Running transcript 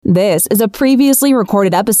This is a previously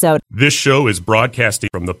recorded episode. This show is broadcasting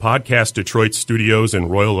from the Podcast Detroit studios in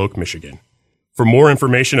Royal Oak, Michigan. For more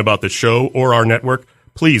information about the show or our network,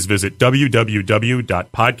 please visit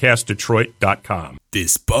www.podcastdetroit.com.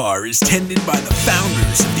 This bar is tended by the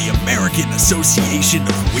founders of the American Association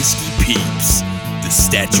of Whiskey Peeps. The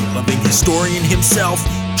statue-loving historian himself,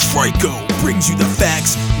 Trico, brings you the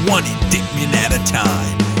facts one indictment at a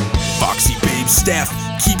time. Foxy Babe's staff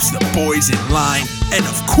keeps the boys in line, and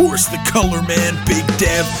of course the color man, Big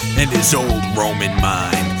Dev, and his old Roman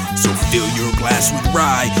mind. So fill your glass with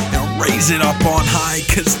rye and raise it up on high,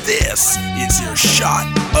 cause this is your shot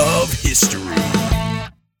of history.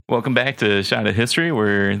 Welcome back to Shot of History,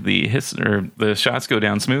 where the shots go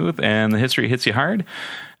down smooth and the history hits you hard.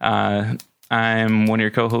 I'm one of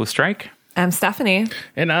your co-hosts, Strike. I'm Stephanie.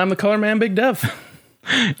 And I'm the color man, Big Dev.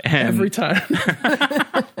 And every time.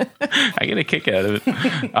 I get a kick out of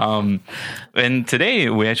it. And today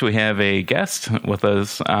we actually have a guest with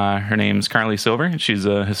us. Her name's Carly Silver. She's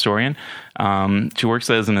a historian. She works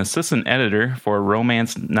as an assistant editor for a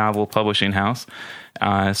romance novel publishing house.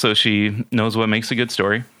 So she knows what makes a good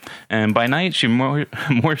story. And by night, she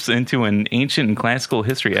morphs into an ancient and classical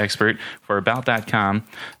history expert for About.com,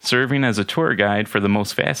 serving as a tour guide for the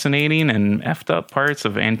most fascinating and effed up parts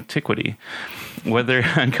of antiquity. Whether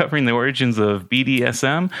uncovering the origins of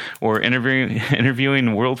BDSM or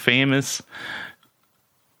interviewing world famous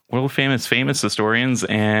historians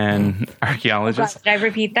and archaeologists. Did I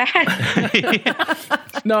repeat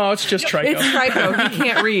that? No, it's just Trico. It's Trico. He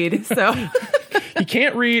can't read, so... He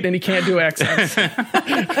can't read and he can't do accents. Some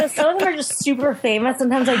of them are just super famous.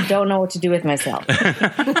 Sometimes I don't know what to do with myself.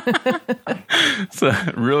 So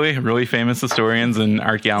really, really famous historians and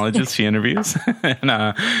archaeologists she interviews.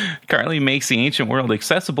 And Carly makes the ancient world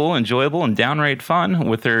accessible, enjoyable, and downright fun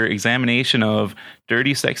with her examination of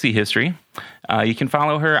dirty, sexy history. You can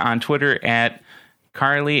follow her on Twitter at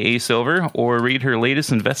Carly A. Silver, or read her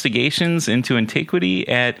latest investigations into antiquity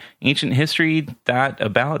at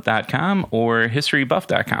ancienthistory.about.com or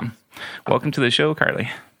historybuff.com. Welcome to the show, Carly.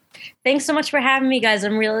 Thanks so much for having me, guys.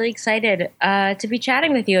 I'm really excited to be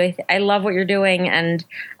chatting with you. I love what you're doing, and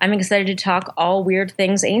I'm excited to talk all weird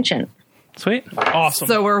things ancient. Sweet. Awesome.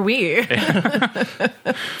 So are we.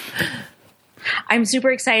 I'm super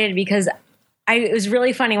excited because it was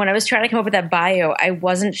really funny when I was trying to come up with that bio. I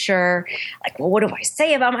wasn't sure, like, well, what do I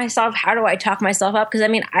say about myself? How do I talk myself up? Because I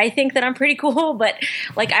mean, I think that I'm pretty cool, but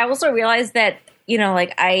like, I also realized that, you know,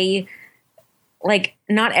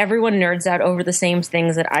 not everyone nerds out over the same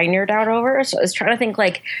things that I nerd out over. So I was trying to think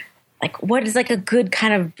like what is like a good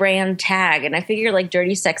kind of brand tag? And I figured like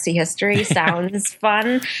dirty, sexy history sounds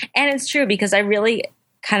fun. And it's true because I really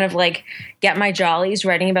kind of like get my jollies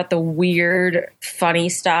writing about the weird, funny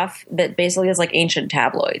stuff that basically is like ancient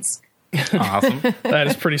tabloids. Awesome. That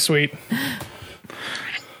is pretty sweet.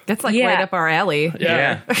 That's like right up our alley.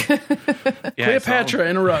 Yeah.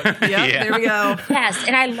 Cleopatra in a rug. Yep, there we go. Yes,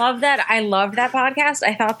 and I love that. I loved that podcast.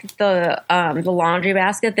 I thought that the laundry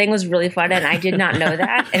basket thing was really fun, and I did not know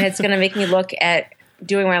that. And it's going to make me look at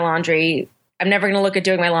doing my laundry. I'm never going to look at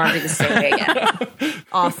doing my laundry the same way again.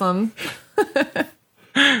 Awesome.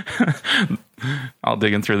 All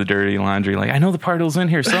digging through the dirty laundry. Like, I know the portal's in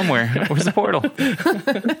here somewhere. Where's the portal?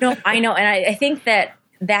 No, I know. And I think that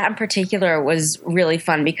in particular was really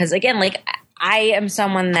fun because, again, like I am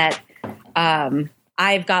someone that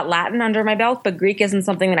I've got Latin under my belt, but Greek isn't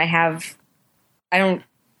something that I have. I don't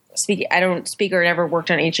speak or never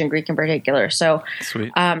worked on ancient Greek in particular. So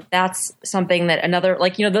that's something that another,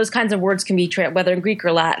 like, you know, those kinds of words can be, whether in Greek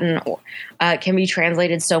or Latin, can be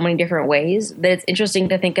translated so many different ways that it's interesting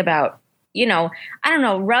to think about. You know, I don't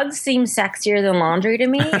know, rugs seem sexier than laundry to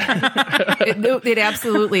me. It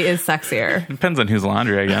absolutely is sexier. Depends on whose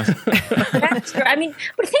laundry, I guess. That's true. I mean,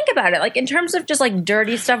 but think about it. Like, in terms of just, like,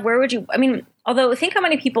 dirty stuff, where would you... I mean, although, think how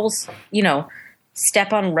many people, you know,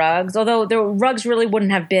 step on rugs. Although the rugs really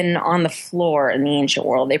wouldn't have been on the floor in the ancient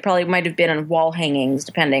world. They probably might have been on wall hangings,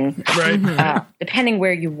 depending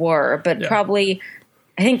where you were. But probably,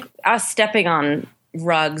 I think us stepping on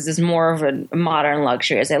rugs is more of a modern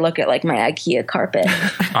luxury as I look at like my IKEA carpet.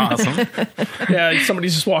 Awesome. Yeah,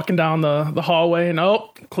 somebody's just walking down the hallway and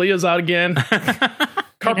Clea's out again.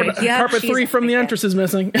 Carpet 3 from the entrance is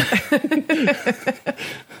missing.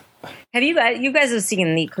 Have you guys have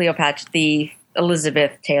seen the Cleopatra, the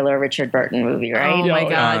Elizabeth Taylor Richard Burton movie, right? Oh my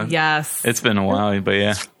God, yes. It's been a while, but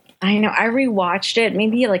yeah. I know. I rewatched it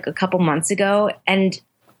maybe like a couple months ago, and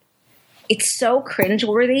it's so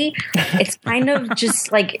cringeworthy. It's kind of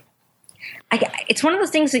just like it's one of those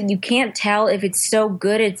things that you can't tell if it's so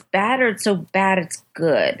good it's bad or it's so bad it's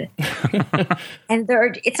good. And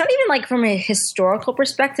it's not even like from a historical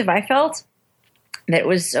perspective. I felt that it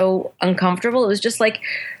was so uncomfortable. It was just like,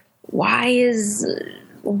 why?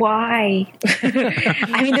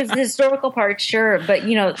 I mean, there's the historical part, sure, but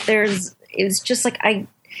it's just like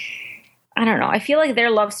I don't know. I feel like their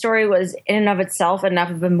love story was in and of itself enough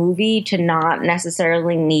of a movie to not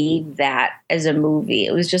necessarily need that as a movie.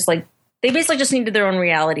 It was just like, they basically just needed their own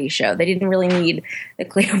reality show. They didn't really need the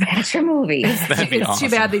Cleopatra movie. It's too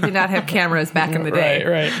bad they did not have cameras back in the day.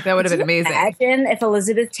 Right. That would have been amazing. Imagine if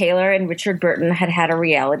Elizabeth Taylor and Richard Burton had a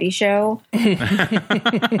reality show.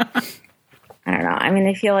 I don't know. I mean,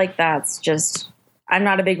 I feel like that's just... I'm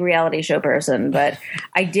not a big reality show person, but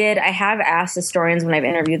I have asked historians when I've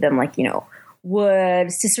interviewed them, like,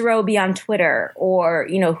 would Cicero be on Twitter? Or,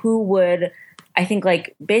 who would... I think,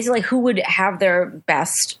 like, basically who would have the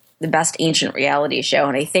best ancient reality show.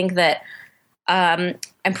 And I think that I'm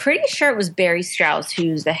pretty sure it was Barry Strauss,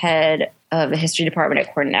 who's the head of the history department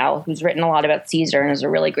at Cornell, who's written a lot about Caesar and is a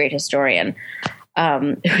really great historian,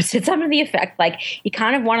 who said something to the effect, like, he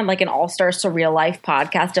kind of wanted like an all-star surreal life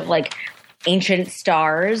podcast of like ancient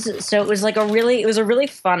stars. So it was like a really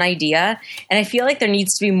fun idea. And I feel like there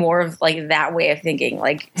needs to be more of like that way of thinking.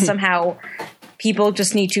 Like somehow people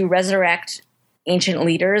just need to resurrect ancient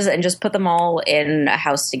leaders and just put them all in a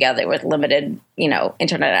house together with limited,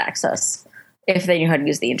 internet access, if they knew how to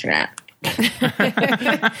use the internet.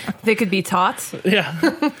 They could be taught. Yeah.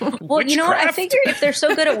 Well, you know what? I figured if they're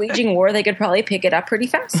so good at waging war, they could probably pick it up pretty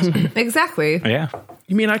fast. Exactly. Yeah.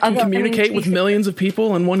 You mean I can communicate with millions of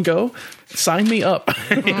people in one go? Sign me up.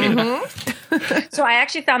 Mm-hmm. So I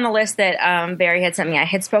actually found the list that Barry had sent me. I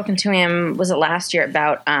had spoken to him, was it last year,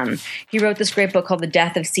 about he wrote this great book called The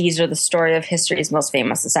Death of Caesar, the story of history's most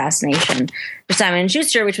famous assassination for Simon &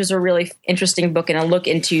 Schuster, which was a really interesting book and a look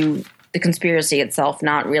into the conspiracy itself,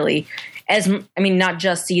 not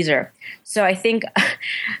just Caesar. So I think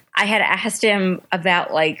I had asked him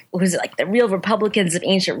about, like, was it like the real Republicans of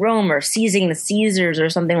ancient Rome or seizing the Caesars or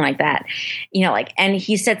something like that? And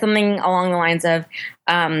he said something along the lines of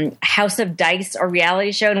House of Dice, or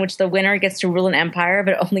reality show in which the winner gets to rule an empire,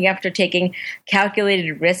 but only after taking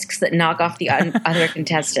calculated risks that knock off the other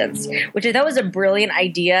contestants, which I thought was a brilliant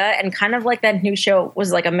idea, and kind of like that new show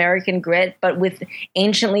was like American Grit, but with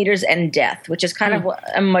ancient leaders and death, which is kind of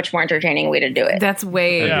a much more entertaining way to do it. That's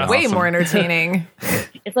way awesome. More entertaining.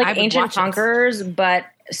 It's like Ancient Conquerors, but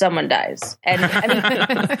someone dies. And I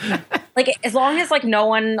mean, like, as long as like no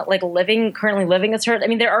one like currently living is hurt. I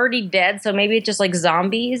mean, they're already dead, so maybe it's just like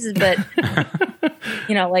zombies, but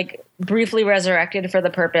like briefly resurrected for the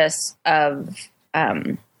purpose of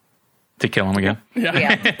to kill him again.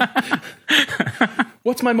 Yeah.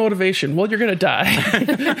 What's my motivation? Well, you're gonna die.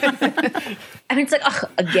 I mean, it's like,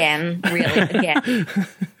 again, really, again.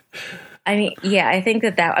 I mean, yeah, I think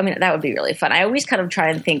that would be really fun. I always kind of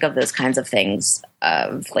try and think of those kinds of things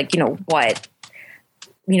of like,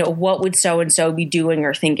 what would so-and-so be doing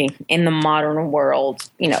or thinking in the modern world?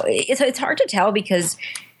 It's hard to tell because,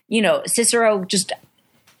 Cicero just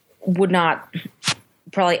would not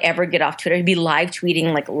probably ever get off Twitter. He'd be live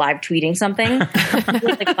tweeting something,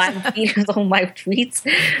 like live tweets.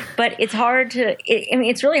 But it's hard to,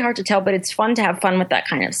 it's really hard to tell, but it's fun to have fun with that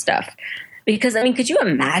kind of stuff. Because, I mean, could you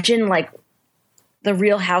imagine, like, the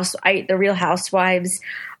Real Housewives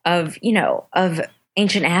of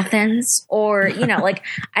ancient Athens? Or, like,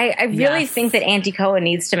 I really think that Auntie Cohen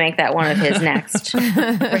needs to make that one of his next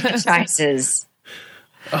franchises.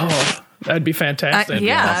 Oh, that'd be fantastic.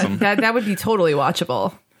 Awesome. That would be totally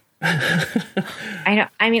watchable. I know.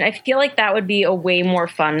 I mean, I feel like that would be a way more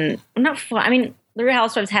fun. Not fun. I mean, the Real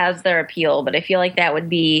Housewives has their appeal, but I feel like that would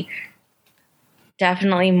be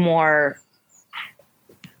definitely more...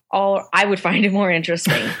 I would find it more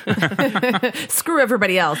interesting. Screw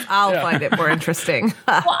everybody else. I'll find it more interesting.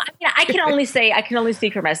 Well, I mean, I can only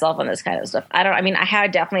speak for myself on this kind of stuff. I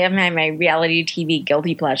definitely have my reality TV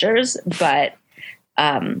guilty pleasures, but,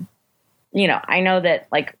 I know that,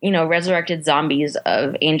 like, resurrected zombies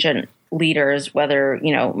of ancient leaders, whether,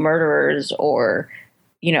 murderers or,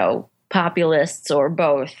 populists or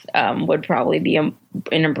both, would probably be an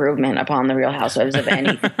improvement upon the Real Housewives of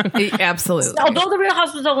anything. Absolutely. Although the Real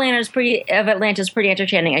Housewives of Atlanta is pretty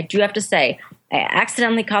entertaining, I do have to say I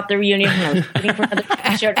accidentally caught the reunion when I was waiting for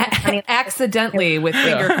another show. Accidentally, with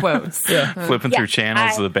finger quotes. Flipping through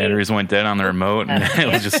channels, the batteries went dead on the remote, and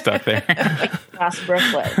it was just stuck there. Across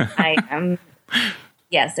Brooklyn.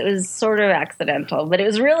 Yes, it was sort of accidental, but it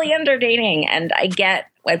was really entertaining, and I get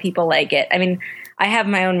why people like it. I mean, I have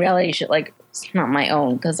my own reality show, like It's not my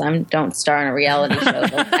own because I don't star in a reality show.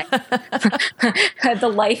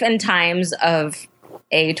 The life and times of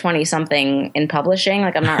a 20-something in publishing.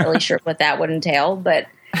 Like, I'm not really sure what that would entail, but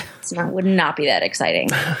would not be that exciting.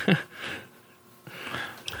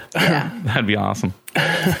 Yeah, that'd be awesome.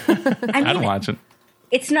 I'd watch it.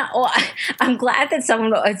 It's not. Well, I'm glad that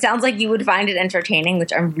someone. It sounds like you would find it entertaining,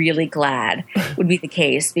 which I'm really glad would be the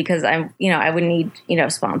case because I would need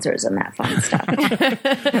sponsors and that fun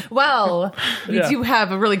stuff. Well, we do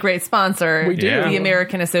have a really great sponsor. We do. The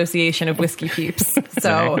American Association of Whiskey Peeps.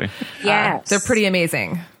 So yes, they're pretty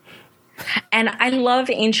amazing. And I love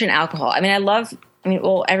ancient alcohol.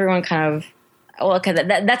 Everyone kind of. Well, okay,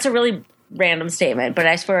 that's a really random statement, but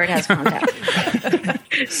I swear it has context.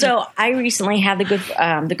 So I recently had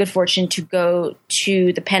the good fortune to go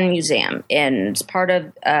to the Penn Museum, and it's part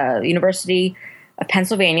of University of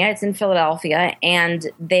Pennsylvania. It's in Philadelphia, and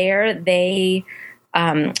there they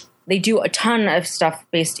do a ton of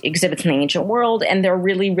stuff-based exhibits in the ancient world, and they're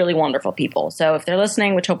really, really wonderful people. So if they're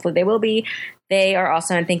listening, which hopefully they will be, they are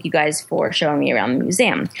awesome, and thank you guys for showing me around the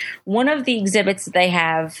museum. One of the exhibits that they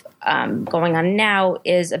have going on now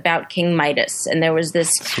is about King Midas, and there was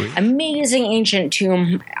this amazing ancient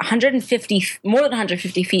tomb, more than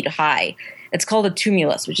 150 feet high. It's called a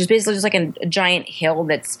tumulus, which is basically just like a giant hill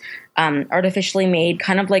that's artificially made,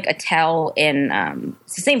 kind of like a tell in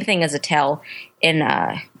it's the same thing as a tell in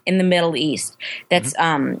the Middle East. That's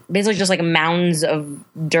basically just like mounds of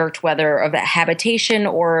dirt, whether of a habitation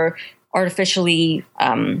or artificially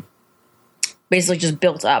basically just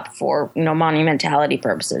built up for monumentality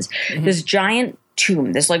purposes. This giant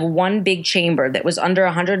tomb, this like one big chamber that was under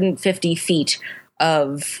 150 feet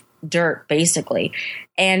of dirt, basically.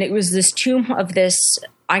 And it was this tomb of this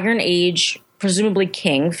Iron Age, presumably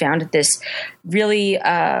king, found at this really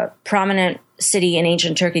prominent city in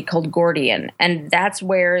ancient Turkey called Gordian. And that's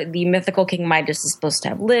where the mythical King Midas is supposed to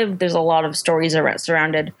have lived. There's a lot of stories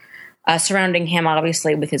surrounding him,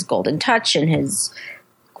 obviously, with his golden touch and his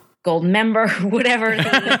gold member, whatever. Well,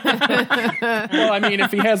 I mean,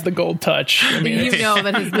 if he has the gold touch, I mean, you know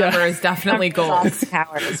that his member is definitely gold.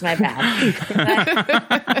 Power is my bad.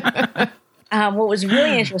 What was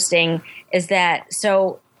really interesting is that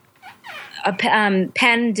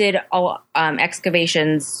Penn did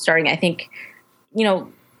excavations starting, I think,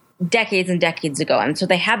 decades and decades ago, and so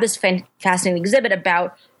they have this fascinating exhibit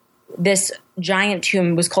about this giant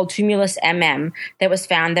tomb. It was called Tumulus MM that was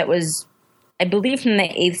found. That was, I believe, from the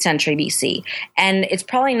 8th century BC. And it's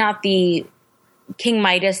probably not the King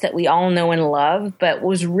Midas that we all know and love, but what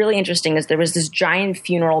was really interesting is there was this giant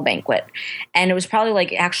funeral banquet. And it was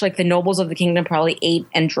probably actually the nobles of the kingdom probably ate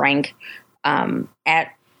and drank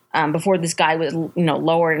before this guy was,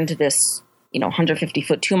 lowered into this,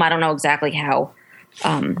 150-foot tomb. I don't know exactly how,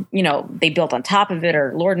 they built on top of it,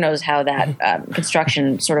 or Lord knows how that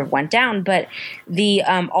construction sort of went down. But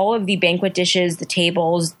all of the banquet dishes, the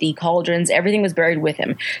tables, the cauldrons, everything was buried with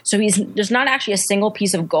him. So there's not actually a single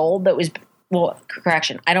piece of gold that was,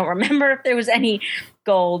 correction, I don't remember if there was any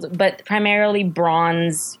gold, but primarily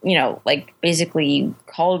bronze, basically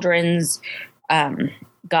cauldrons,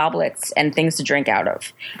 goblets, and things to drink out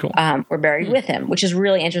of were buried with him, which is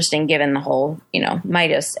really interesting given the whole,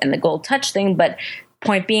 Midas and the gold touch thing. But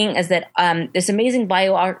point being is that this amazing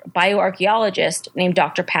bioarchaeologist named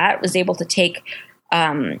Dr. Pat was able to take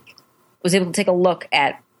a look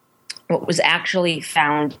at what was actually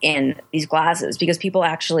found in these glasses, because people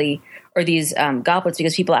actually, or these goblets,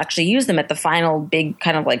 because people actually use them at the final big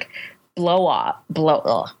kind of blowout.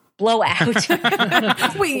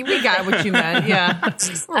 we got what you meant. Yeah.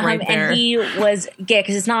 Right there. And he was,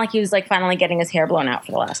 because it's not like he was finally getting his hair blown out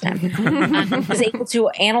for the last time. He was able to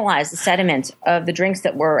analyze the sediment of the drinks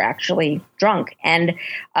that were actually drunk. And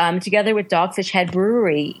together with Dogfish Head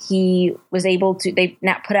Brewery, he was able to, they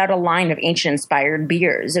put out a line of ancient inspired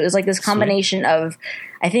beers. It was this combination of,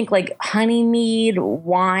 I think, honey mead,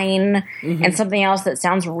 wine, and something else that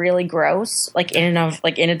sounds really gross,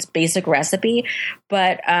 in its basic recipe.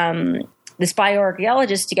 But this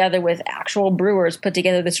bioarchaeologist, together with actual brewers, put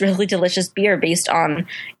together this really delicious beer based on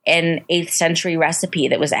an 8th century recipe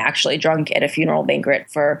that was actually drunk at a funeral banquet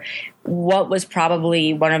for what was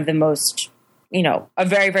probably one of the most, a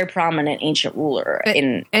very, very prominent ancient ruler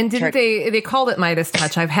in And didn't Turkey. they called it Midas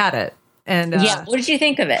Touch? I've had it. And what did you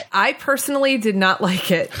think of it? I personally did not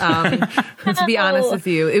like it. To be honest with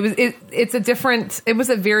you, it was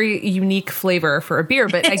a very unique flavor for a beer,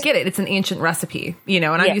 but I get it. It's an ancient recipe, and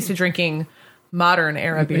I'm used to drinking modern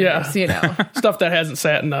era beers, stuff that hasn't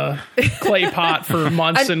sat in a clay pot for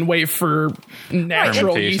months and wait for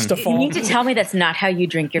natural yeast to You fall. need to tell me that's not how you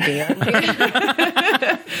drink your beer.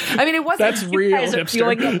 I mean, it wasn't. That's real guys are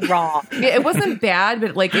feeling hipster. it wrong. It wasn't bad,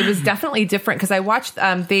 but like it was definitely different because I watched.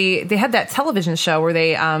 They had that television show where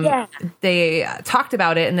they talked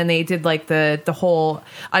about it, and then they did like the whole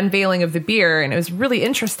unveiling of the beer, and it was really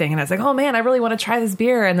interesting. And I was like, oh man, I really want to try this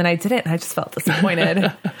beer, and then I didn't, and I just felt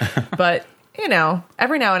disappointed. But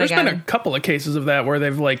every now and There's again, been a couple of cases of that where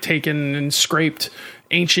they've like taken and scraped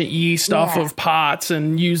ancient yeast off of pots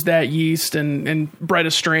and used that yeast and bred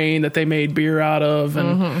a strain that they made beer out of,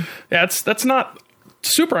 and that's not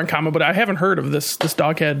super uncommon. But I haven't heard of this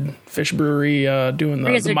Doghead Fish Brewery doing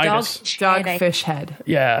the Midas Dogfish Head.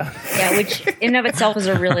 Yeah, which in and of itself is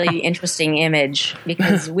a really interesting image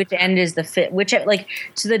because which end is the fit?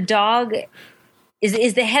 So the dog.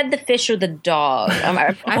 Is the head the fish or the dog?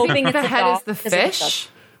 I'm hoping the head dog, is the fish.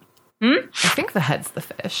 I think the head's the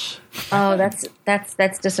fish. Oh,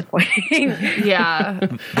 that's disappointing. Yeah.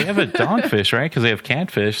 They have a dogfish, right? Because they have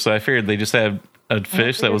catfish. So I figured they just had a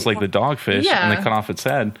fish that was like the dogfish, and they cut off its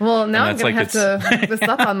head. Well, now I'm going like to have to look this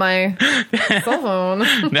up on my cell phone.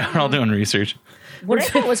 Now we're all doing research. What I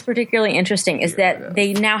thought was particularly interesting is that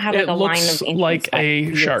they now have like it a line of looks ancient like spec a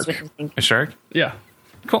beers, shark. which I think- A shark? yeah.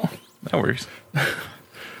 Cool. That works.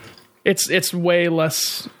 It's way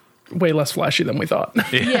less flashy than we thought.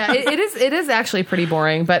 Yeah, it is actually pretty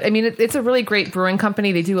boring, but I mean, it's a really great brewing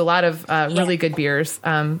company. They do a lot of really good beers.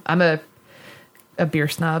 I'm a beer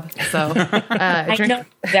snob, so I know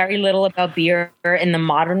very little about beer in the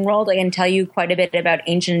modern world. I can tell you quite a bit about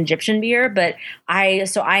ancient Egyptian beer, but I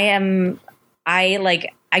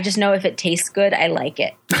just know if it tastes good, I like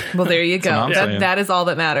it. Well, there you go. That is all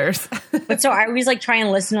that matters. But so I always like try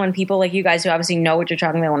and listen when people like you guys who obviously know what you're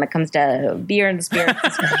talking about when it comes to beer and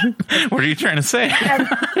spirits. What are you trying to say?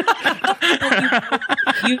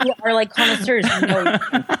 You are like connoisseurs. You know,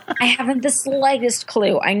 I haven't the slightest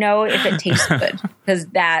clue. I know if it tastes good because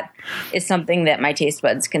that is something that my taste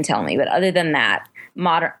buds can tell me. But other than that,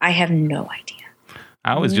 I have no idea.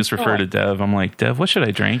 I always just refer to Dev. I'm like, Dev, what should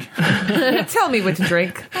I drink? Tell me what to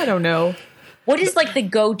drink. I don't know. What is like the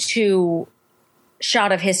go-to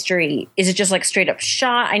shot of history? Is it just like straight up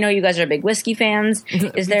shot? I know you guys are big whiskey fans.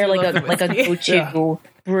 Is there like a go-to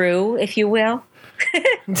brew, if you will?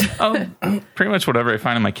 Pretty much whatever I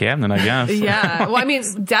find in my cabinet, I guess. Yeah. Well, I mean,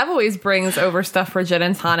 Dev always brings over stuff for gin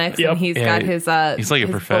and tonics, and he's got his he's like a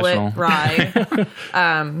his professional Bullet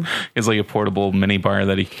rye. It's like a portable mini bar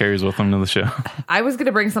that he carries with him to the show. I was going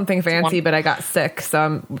to bring something fancy, but I got sick, so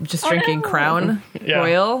I'm just drinking Crown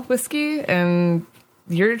Royal whiskey, and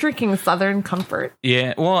you're drinking Southern Comfort.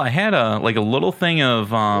 Yeah. Well, I had a little thing of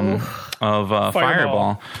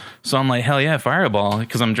Fireball. So I'm like, hell yeah, Fireball,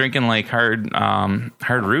 because I'm drinking like hard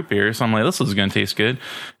root beer. So I'm like, this is going to taste good.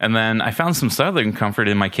 And then I found some Southern Comfort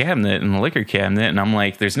in my cabinet, in the liquor cabinet, and I'm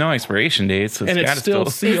like, there's no expiration date, so it's still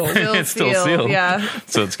sealed. It's still sealed. Yeah.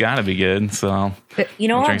 So it's got to be good. So you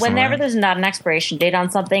know what? Whenever there's not an expiration date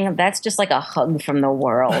on something, that's just like a hug from the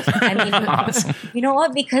world. I mean, awesome. You know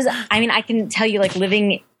what? Because I mean, I can tell you, like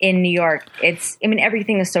living in New York,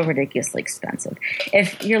 everything is so ridiculously expensive.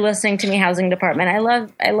 If you're listening to me, housing department, I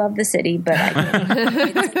love the city, but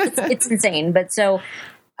it's insane. But so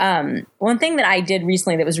one thing that I did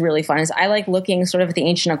recently that was really fun is I like looking sort of at the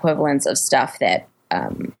ancient equivalents of stuff that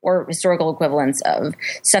or historical equivalents of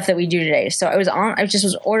stuff that we do today. So I was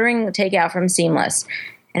ordering takeout from Seamless,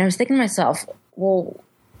 and I was thinking to myself, well,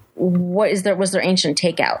 was there ancient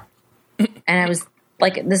takeout? And I was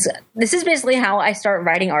like, this is basically how I start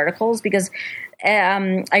writing articles, because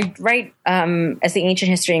I write as the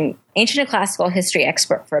ancient and classical history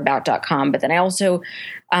expert for About.com, but then I also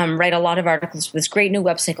write a lot of articles for this great new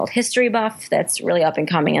website called History Buff that's really up and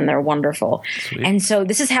coming, and they're wonderful. Sweet. And so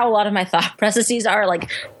this is how a lot of my thought processes are.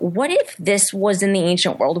 Like, what if this was in the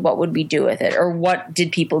ancient world? What would we do with it? Or what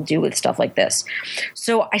did people do with stuff like this?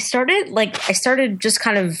 So I started just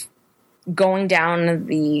kind of going down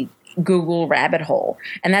the Google rabbit hole,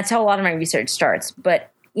 and that's how a lot of my research starts. But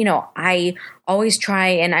you know, I always try,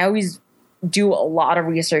 and I always do a lot of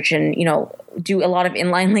research, and you know, do a lot of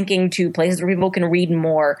inline linking to places where people can read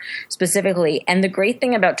more specifically. And the great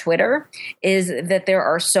thing about Twitter is that there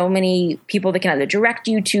are so many people that can either direct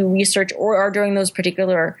you to research or are doing those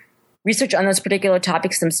particular research on those particular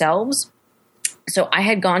topics themselves. So I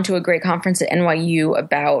had gone to a great conference at NYU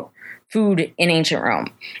about food in ancient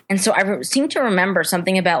Rome. And so I seem to remember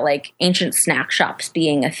something about like ancient snack shops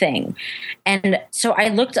being a thing. And so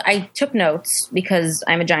I took notes because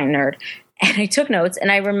I'm a giant nerd, and I took notes,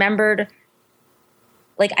 and I remembered,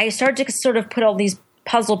 like, I started to sort of put all these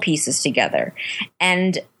puzzle pieces together.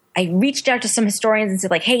 And I reached out to some historians and said,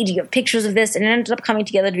 like, hey, do you have pictures of this? And it ended up coming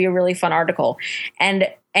together to be a really fun article. And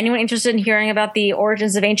anyone interested in hearing about the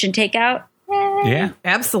origins of ancient takeout? Yeah.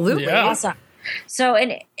 Absolutely. Yeah. Awesome. So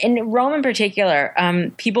in Rome in particular,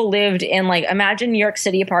 people lived in like, imagine New York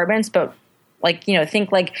City apartments, but like,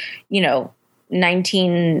 think like,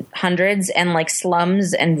 1900s and like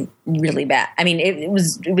slums and really bad. I mean, it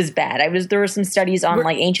was bad. There were some studies on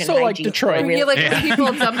like ancient so, like, hygiene. Detroit. Yeah, like when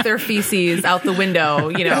people dump their feces out the window,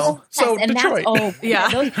 So and Detroit. yeah,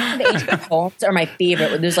 those kind of ancient homes are my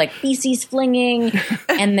favorite. There's like feces flinging,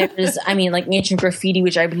 and there's, like ancient graffiti,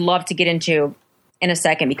 which I would love to get into in a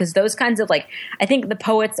second, because those kinds of like, I think the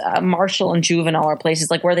poets Marshall and Juvenal are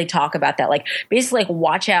places like where they talk about that, like basically like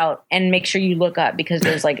watch out and make sure you look up because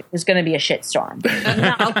there's going to be a shit storm,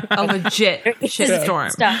 a legit shit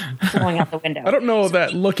storm, stuff blowing out the window. I don't know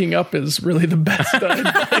that looking up is really the best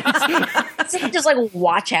advice. Just like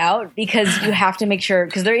watch out, because you have to make sure,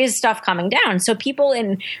 because there is stuff coming down. So people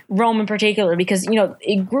in Rome in particular, because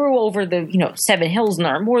it grew over the 7 hills, and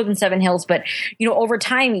there are more than 7 hills, but over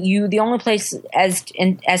time the only place as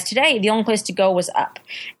today, the only place to go was up.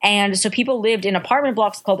 And so people lived in apartment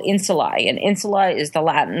blocks called insulae, and insula is the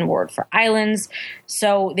Latin word for islands.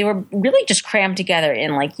 So they were really just crammed together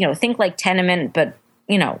in like, think like tenement, but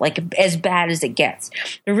like as bad as it gets.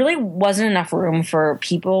 There really wasn't enough room for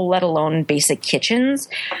people, let alone basic kitchens.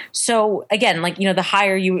 So again, like, the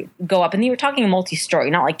higher you go up, and you were talking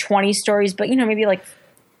multi-story, not like 20 stories, but, maybe like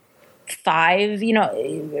 5,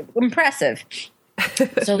 impressive.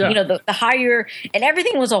 So, the higher, and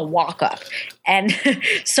everything was a walk up. And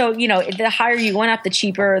so, the higher you went up, the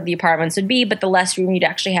cheaper the apartments would be, but the less room you'd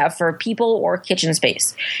actually have for people or kitchen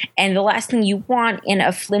space. And the last thing you want in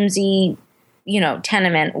a flimsy,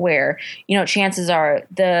 tenement where, chances are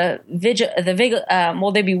they'd be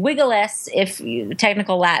vigiles if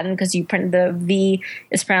technical Latin, because you print the V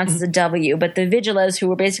is pronounced as a W, but the vigiles, who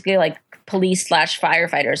were basically like police /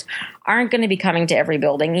 firefighters, aren't going to be coming to every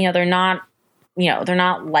building. They're not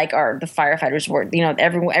like the firefighters were,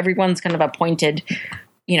 everyone's kind of appointed,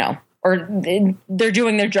 or they're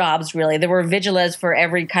doing their jobs really. There were vigiles for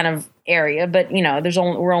every kind of area, but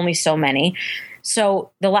we're only so many. So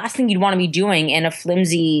the last thing you'd want to be doing in a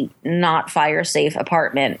flimsy, not fire safe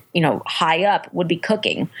apartment, high up, would be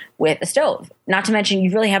cooking with a stove. Not to mention you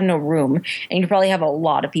really have no room, and you probably have a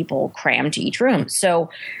lot of people crammed to each room. So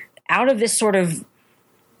out of this sort of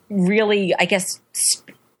really, I guess,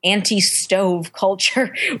 anti-stove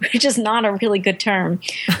culture, which is not a really good term,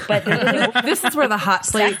 but this is where the hot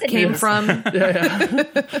plate came from.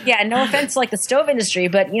 Yeah, no offense to like the stove industry,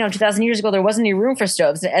 but 2,000 years ago there wasn't any room for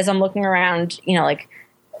stoves. As I'm looking around, like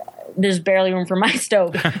there's barely room for my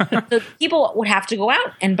stove. So people would have to go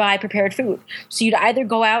out and buy prepared food. So you'd either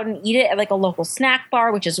go out and eat it at like a local snack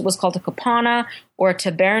bar, which was called a capanna or a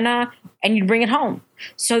taberna, and you'd bring it home.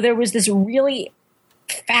 So there was this really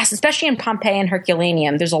fast, especially in Pompeii and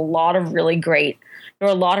Herculaneum, there were a lot of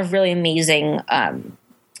really amazing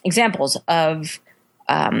examples of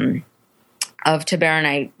tabernae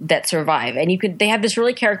that survive. And they have this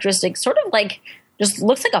really characteristic, sort of like, just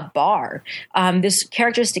looks like a bar, this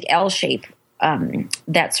characteristic L shape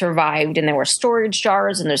that survived, and there were storage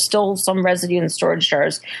jars, and there's still some residue in the storage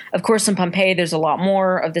jars. Of course, in Pompeii, there's a lot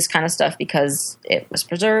more of this kind of stuff because it was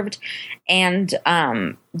preserved. And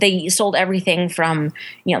they sold everything from,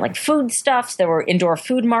 like foodstuffs. There were indoor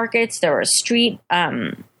food markets. There were street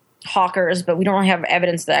hawkers, but we don't really have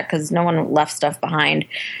evidence of that because no one left stuff behind.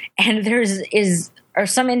 And are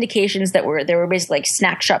some indications that there were basically like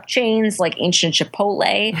snack shop chains, like ancient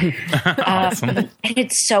Chipotle. Awesome. And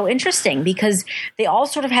it's so interesting because they all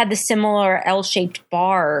sort of had the similar L-shaped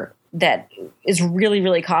bar that is really,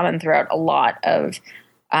 really common throughout a lot of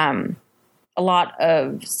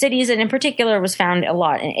cities, and in particular was found a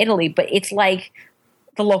lot in Italy. But it's like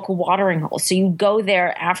the local watering hole. So you go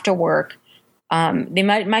there after work. They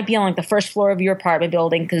might be on like the first floor of your apartment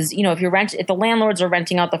building because, if the landlords are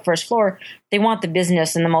renting out the first floor, they want the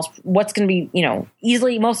business and what's going to be,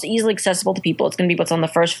 most easily accessible to people. It's going to be what's on the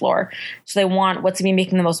first floor. So they want what's going to be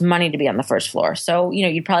making the most money to be on the first floor. So,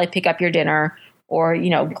 you'd probably pick up your dinner or,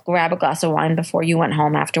 grab a glass of wine before you went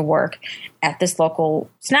home after work at this local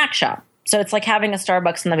snack shop. So it's like having a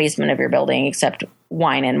Starbucks in the basement of your building, except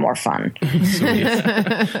wine and more fun.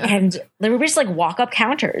 And there were basically like walk-up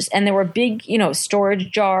counters, and there were big,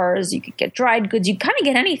 storage jars. You could get dried goods. You kind of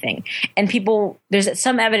get anything. And there's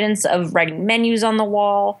some evidence of writing menus on the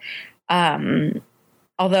wall.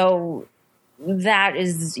 Although that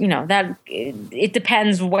is, that it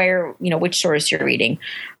depends where, which source you're reading.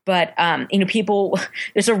 But, people,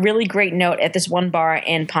 there's a really great note at this one bar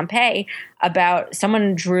in Pompeii about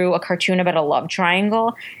someone drew a cartoon about a love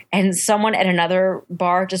triangle, and someone at another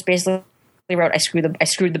bar just basically wrote, I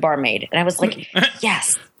screwed the barmaid. And I was like,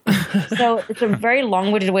 yes, So it's a very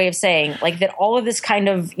long-winded way of saying like that all of this kind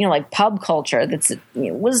of, like pub culture that's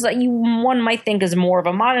was like one might think is more of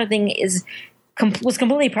a modern thing was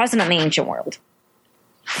completely present in the ancient world.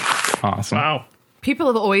 Awesome. Wow. People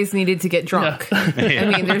have always needed to get drunk. I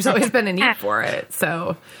mean, there's always been a need for it.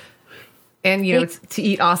 So, and to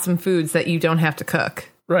eat awesome foods that you don't have to cook.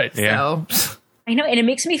 Right. So, I know, and it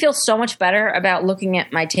makes me feel so much better about looking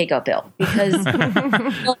at my takeout bill because,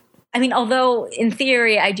 I mean, although in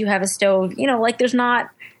theory I do have a stove, like there's I'm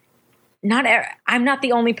not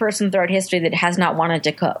the only person throughout history that has not wanted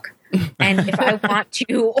to cook. And if I want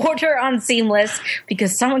to order on Seamless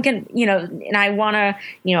because someone can, and I want to,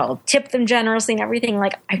 tip them generously and everything,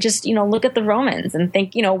 like I just, look at the Romans and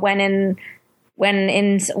think, when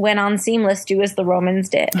on Seamless, do as the Romans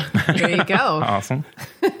did. There you go. Awesome.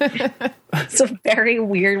 It's a very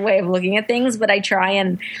weird way of looking at things, but I try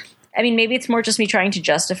and, I mean, maybe it's more just me trying to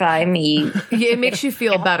justify me. It makes you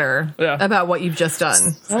feel better about what you've just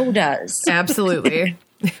done. So does. Absolutely.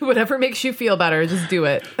 Whatever makes you feel better, just do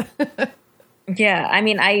it. Yeah. I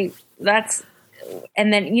mean, and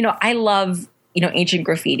then, I love, ancient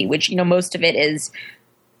graffiti, which, most of it is,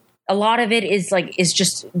 a lot of it is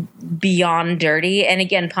just beyond dirty. And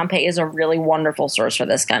again, Pompeii is a really wonderful source for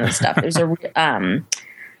this kind of stuff. There's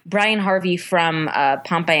Brian Harvey from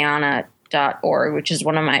Pompeiana.org, which is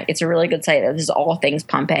it's a really good site. This is all things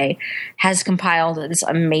Pompeii, has compiled this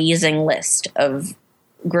amazing list of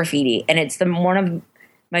graffiti. And it's one of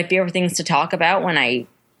my favorite things to talk about when I,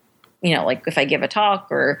 if I give a talk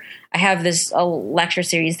or I have this lecture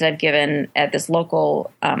series that I've given at this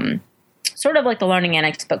local, sort of like the Learning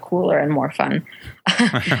Annex, but cooler and more fun,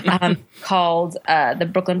 called the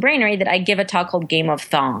Brooklyn Brainery, that I give a talk called Game of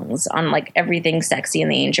Thongs on like everything sexy in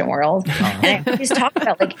the ancient world. And I always talk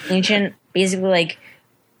about like ancient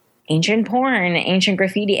porn, ancient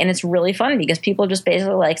graffiti, and it's really fun because people just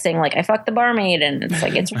basically like saying like, I fucked the barmaid, and it's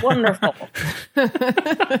like, it's wonderful.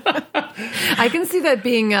 I can see that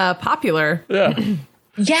being popular. Yeah.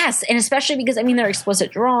 Yes, and especially because, I mean, there are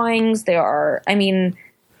explicit drawings,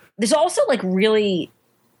 there's also like really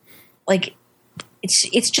like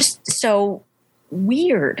it's just so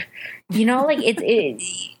weird, like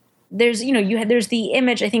there's there's the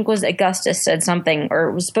image, I think was Augustus said something,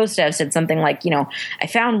 or was supposed to have said something like, I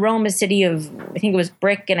found Rome a city of, I think it was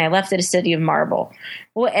brick, and I left it a city of marble.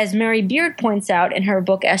 Well, as Mary Beard points out in her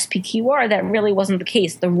book SPQR, that really wasn't the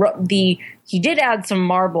case. He did add some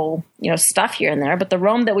marble stuff here and there, but the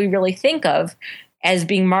Rome that we really think of as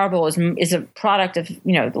being marble is a product of,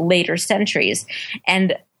 the later centuries.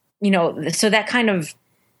 And, so that kind of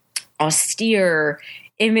austere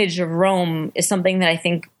image of Rome is something that I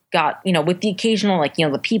think got, with the occasional,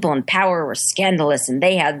 the people in power were scandalous and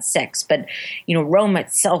they had sex. But, Rome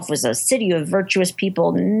itself was a city of virtuous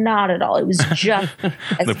people. Not at all. It was just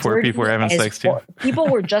the poor people were having sex too. People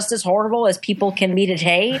were just as horrible as people can be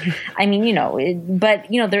today. I mean,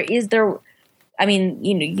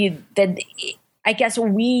 I guess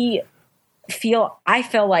I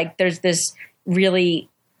feel like there's this really,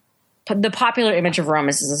 the popular image of Rome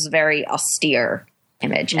is this very austere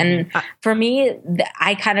image. And for me,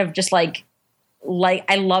 I kind of just like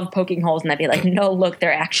I love poking holes in that, be like, no, look,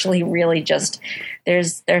 they're actually really just,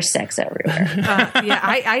 there's sex everywhere.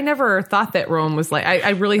 I never thought that Rome was like, I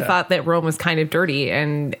really thought that Rome was kind of dirty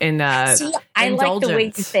and See, I like the way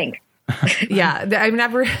you think. Yeah, I've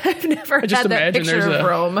never had that picture of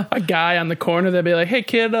Rome. A guy on the corner that'd be like, "Hey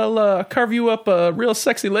kid, I'll carve you up a real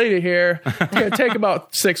sexy lady here. It's gonna take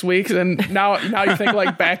about 6 weeks." And now you think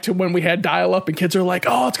like back to when we had dial up and kids are like,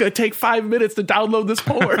 "Oh, it's gonna take 5 minutes to download this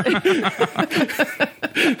porn."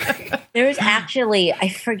 There's actually, I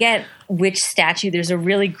forget which statue. There's a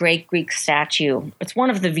really great Greek statue. It's one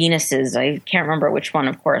of the Venuses. I can't remember which one,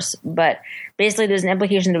 of course, but basically there's an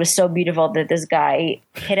implication that it was so beautiful that this guy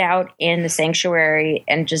hid out in the sanctuary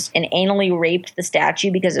and anally raped the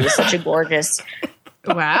statue because it was such a gorgeous.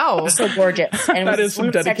 Wow. It was so gorgeous. And that is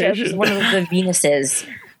some dedication. It was one of the Venuses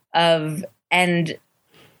and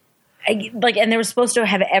there was supposed to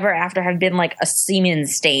have ever after have been like a semen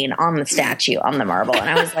stain on the statue, on the marble. And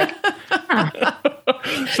I was like,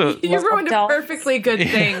 So you ruined a perfectly good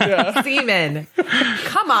thing. Yeah. Semen.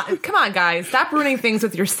 Come on, guys. Stop ruining things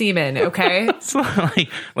with your semen, okay? So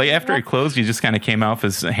like after it closed, you just kind of came out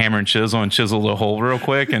as a hammer and chisel and chiseled a hole real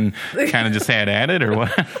quick and kind of just had at it, or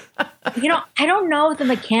what? I don't know the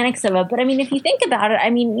mechanics of it, but I mean, if you think about it, I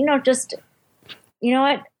mean,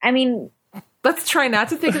 let's try not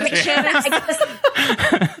to think of the mechanics.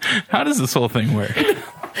 How does this whole thing work?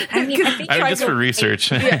 I mean, I think just for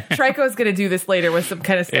research. Yeah, Trico's going to do this later with some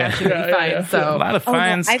kind of statue that he finds. So A lot of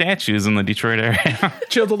fine statues in the Detroit area.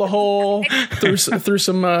 Chiseled a hole, threw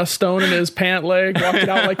some stone in his pant leg, walked it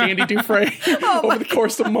out like Andy Dufresne over the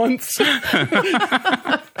course of months.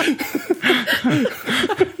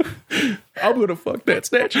 I'm gonna fuck that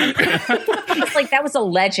statue. it's like that was a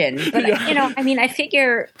legend, but you know, I mean, I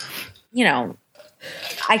figure, you know,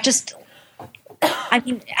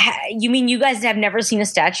 you mean you guys have never seen a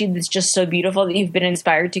statue that's just so beautiful that you've been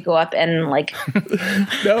inspired to go up and like?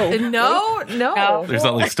 No. There's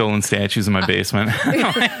all these stolen statues in my basement.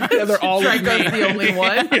 Yeah, they're all Trico's the only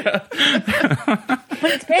one.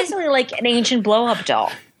 But it's basically like an ancient blow-up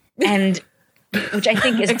doll, and which I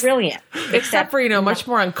think is brilliant. Except for, much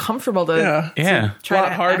more uncomfortable to try a lot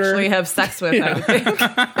to harder. actually have sex with, I would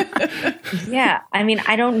think. Yeah, I mean,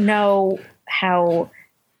 I don't know how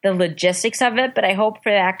the logistics of it, but I hope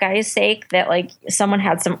for that guy's sake that like someone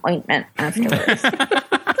had some ointment afterwards.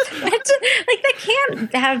 That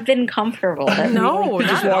can't have been comfortable. No, He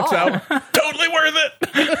just walks out. Totally worth it.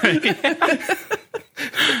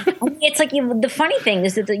 It's like the funny thing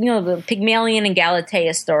is that the Pygmalion and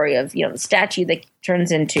Galatea story of the statue that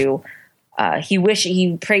turns into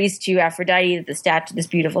he prays to Aphrodite that this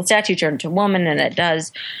beautiful statue turned to woman, and it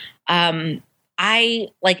does. I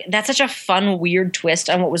like that's such a fun, weird twist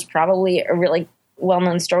on what was probably a really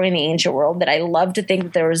well-known story in the ancient world that I love to think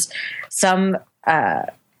that there was some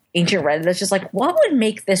ancient Reddit that's just like, what would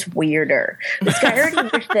make this weirder? This guy already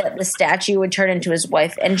wished that the statue would turn into his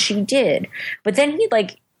wife, and she did. But then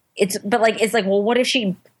it's like, well, what if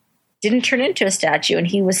she didn't turn into a statue and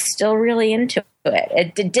he was still really into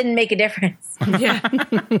it? It didn't make a difference. Yeah.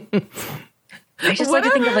 I just like to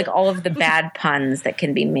think of like all of the bad puns that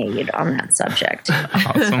can be made on that subject.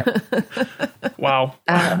 Awesome. Wow.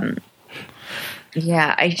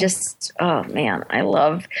 Yeah, oh man, I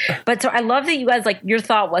love that you guys, like, your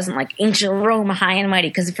thought wasn't like ancient Rome high and mighty,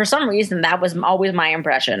 because for some reason that was always my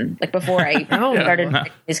impression, like before I started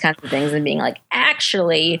these kinds of things and being like,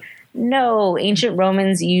 actually, no, ancient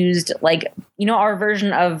Romans used like, our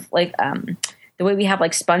version of like the way we have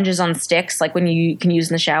like sponges on sticks, like when you can use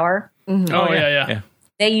in the shower. Mm-hmm. Oh yeah.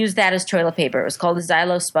 They used that as toilet paper. It was called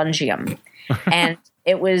xylospongium. And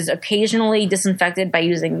it was occasionally disinfected by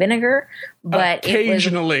using vinegar, but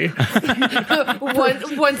occasionally,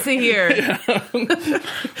 once a year.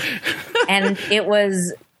 And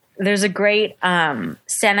there's a great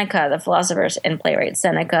Seneca, the philosopher and playwright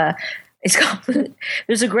Seneca.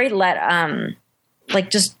 There's a great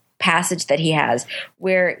just passage that he has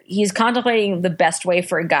where he's contemplating the best way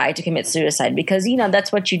for a guy to commit suicide, because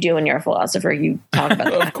that's what you do when you're a philosopher, you talk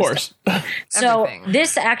about that of course so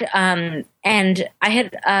this act and I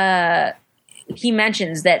had he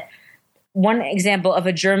mentions that one example of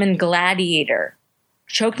a German gladiator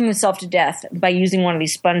choking himself to death by using one of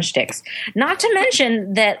these sponge sticks, not to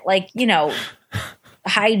mention that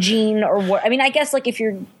hygiene or what. I mean, I guess like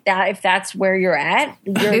if that's where you're at,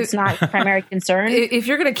 it's not your primary concern. If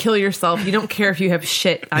you're gonna kill yourself, you don't care if you have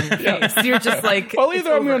shit on your face. You're just like, well,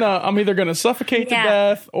 I'm either gonna suffocate to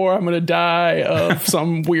death or I'm gonna die of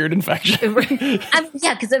some weird infection.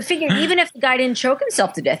 Because I figured even if the guy didn't choke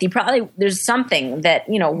himself to death, there's something that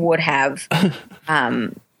would have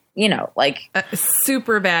like a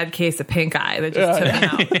super bad case of pink eye that just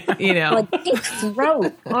took him out, like pink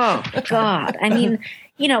throat. Oh God. I mean,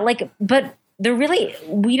 but there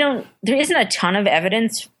isn't a ton of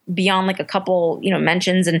evidence beyond like a couple,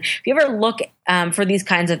 mentions. And if you ever look for these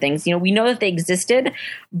kinds of things, we know that they existed,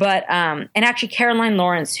 but, and actually Caroline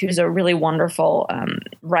Lawrence, who's a really wonderful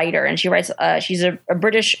writer, and she writes, she's a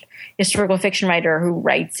British historical fiction writer who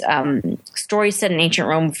writes stories set in ancient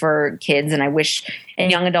Rome for kids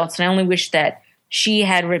and young adults. And I only wish that she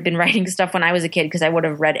had been writing stuff when I was a kid, because I would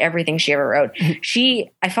have read everything she ever wrote.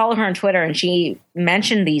 I follow her on Twitter, and she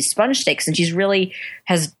mentioned these sponge sticks, and she's really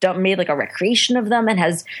made like a recreation of them and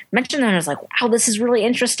has mentioned them. And I was like, wow, this is really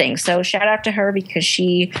interesting. So shout out to her, because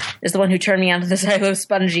she is the one who turned me onto the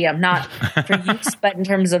xylospongium, not for use, but in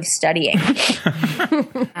terms of studying.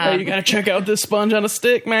 Hey, you got to check out this sponge on a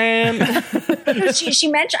stick, man. I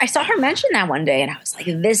saw her mention that one day, and I was like,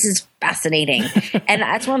 this is fascinating. And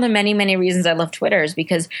that's one of the many, many reasons I love Twitter, is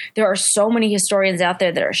because there are so many historians out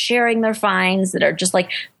there that are sharing their finds, that are just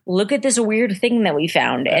like, look at this weird thing that we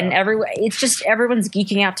found. And everyone's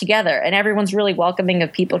geeking out together, and everyone's really welcoming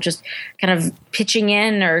of people just kind of pitching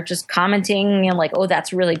in or just commenting, like, oh,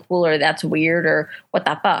 that's really cool, or that's weird, or what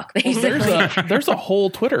the fuck. There's a whole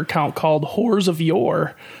Twitter account called Whores of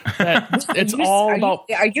Yore. It's all about.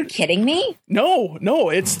 Are you kidding me? No,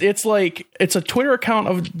 it's like it's a Twitter account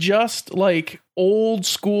of just just like old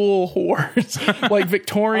school whores, like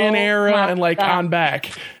Victorian era and like on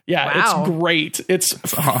back. Yeah, Wow. it's great.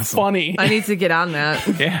 It's awesome. funny. I need to get on that.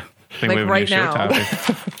 Yeah. I think Like we have a right new show now.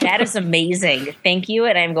 topic. That is amazing. Thank you,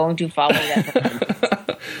 and I'm going to follow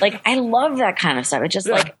that. Like, I love that kind of stuff. It's just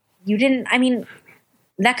like you didn't. I mean,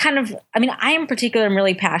 that kind of. I mean, I am particularly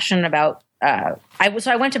really passionate about.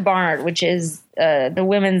 I went to Barnard, which is the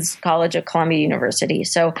women's college at Columbia University.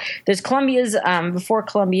 So there's Columbia's before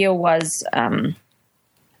Columbia was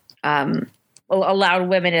allowed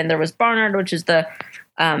women, and there was Barnard, which is the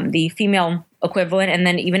female equivalent, and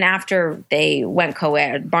then even after they went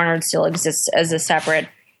co-ed, Barnard still exists as a separate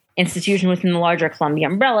institution within the larger Columbia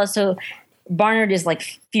umbrella. So Barnard is like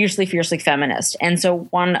fiercely feminist, and so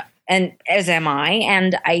and as am I,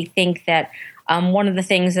 and I think that one of the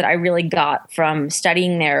things that I really got from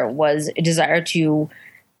studying there was a desire to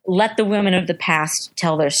let the women of the past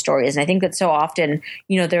tell their stories. And I think that so often,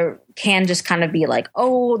 there can just kind of be like,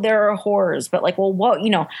 oh, there are horrors, but like, well, what,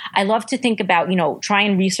 I love to think about, try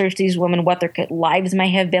and research these women, what their lives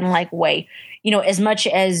might have been like, as much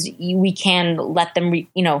as we can let them,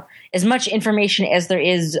 as much information as there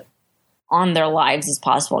is on their lives as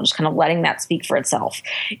possible, and just kind of letting that speak for itself.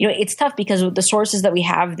 It's tough because the sources that we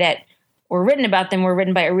have that were written about them were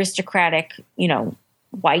written by aristocratic,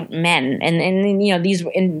 white men, and these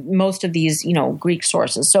in most of these Greek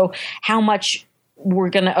sources. So how much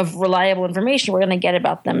of reliable information we're gonna get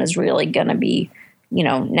about them is really gonna be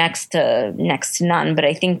next to none. But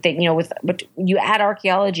I think that but you add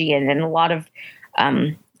archaeology and a lot of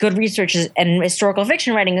good research and historical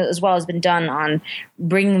fiction writing as well has been done on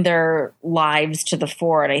bringing their lives to the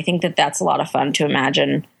fore, and I think that that's a lot of fun to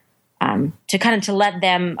imagine, to let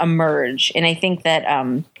them emerge. And I think that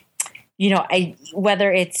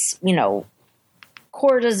whether it's,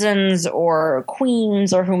 courtesans or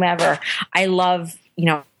queens or whomever, I love,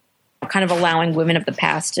 kind of allowing women of the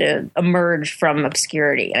past to emerge from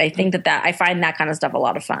obscurity. And I think that I find that kind of stuff a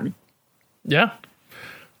lot of fun. Yeah.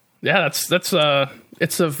 Yeah. That's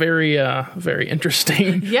it's a very, very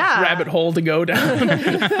interesting rabbit hole to go down.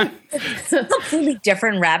 It's a completely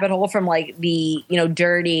different rabbit hole from like the,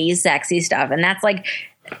 dirty, sexy stuff. And that's like,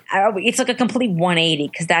 it's like a complete 180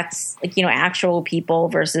 because that's like, actual people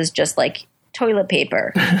versus just like toilet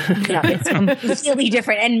paper. It's completely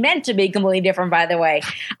different and meant to be completely different, by the way.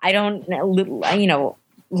 I don't,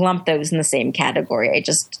 lump those in the same category. I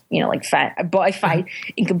just, I find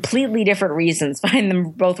in completely different reasons, find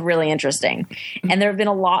them both really interesting. And there have been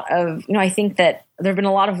a lot of, I think that there have been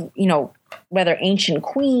a lot of, whether ancient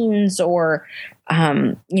queens or,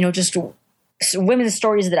 just women's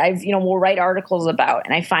stories that I've, will write articles about.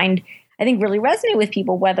 And I think really resonate with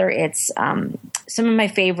people, whether it's some of my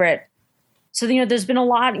favorite. So, there's been a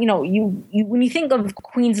lot, you when you think of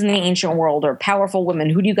queens in the ancient world or powerful women,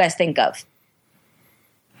 who do you guys think of?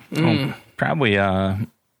 Probably,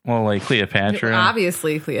 like Cleopatra.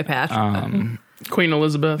 Obviously, Cleopatra. Queen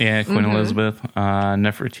Elizabeth. Yeah, Queen Elizabeth.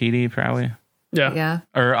 Nefertiti, probably. Yeah.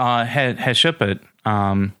 Or Hatshepsut.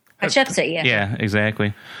 Hatshepsut, yeah. Yeah,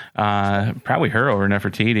 exactly. Probably her over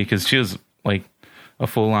Nefertiti because she was like a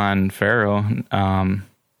full-on pharaoh.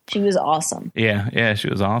 She was awesome. Yeah, she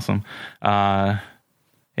was awesome. So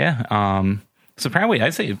probably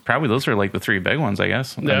I'd say those are like the three big ones, I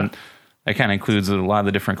guess. Yeah. And that kind of includes a lot of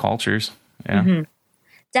the different cultures. Yeah. Mm-hmm.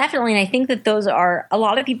 Definitely. And I think that those are, a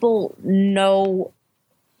lot of people know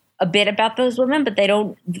a bit about those women, but they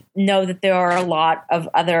don't know that there are a lot of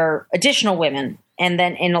other additional women. And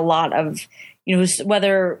then in a lot of,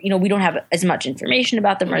 whether, we don't have as much information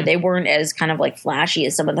about them or they weren't as kind of like flashy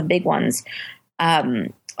as some of the big ones,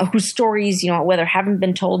 whose stories, whether haven't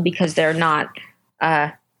been told because they're not,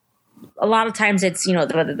 a lot of times it's,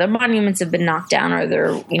 whether their monuments have been knocked down or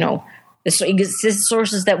they're, the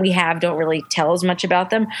sources that we have don't really tell as much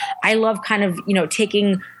about them. I love kind of,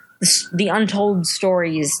 taking the untold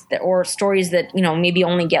stories or stories that, maybe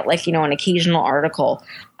only get like, an occasional article,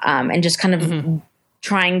 and just kind of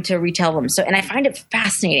trying to retell them. So, and I find it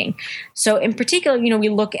fascinating. So in particular, we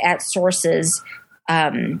look at sources,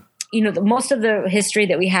 most of the history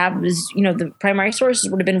that we have is, the primary sources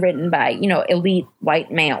would have been written by, elite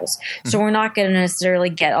white males. So we're not going to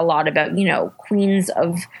necessarily get a lot about, queens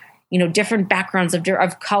of, different backgrounds of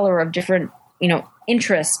color, of different,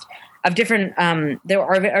 interest, of different, there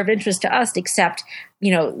are of interest to us, except,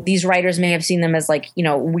 these writers may have seen them as like,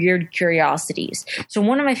 weird curiosities. So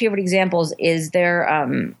one of my favorite examples is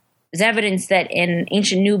there is evidence that in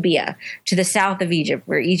ancient Nubia to the south of Egypt,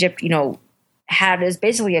 where Egypt, had as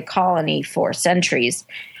basically a colony for centuries,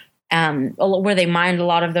 where they mined a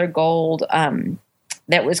lot of their gold,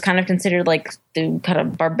 that was kind of considered like the kind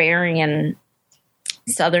of barbarian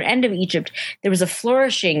southern end of Egypt, there was a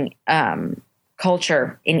flourishing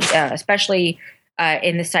culture, especially at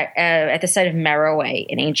the site of Meroe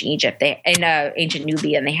in ancient Egypt, ancient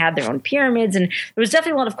Nubia, and they had their own pyramids, and there was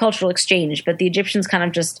definitely a lot of cultural exchange. But the Egyptians kind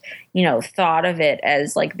of just, thought of it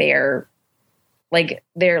as like their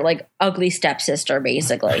ugly stepsister,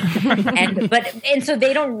 basically, and so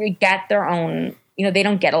they don't get their own, they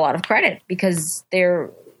don't get a lot of credit because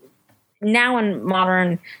they're now in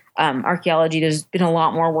modern archaeology. There's been a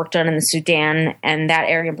lot more work done in the Sudan and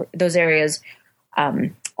those areas.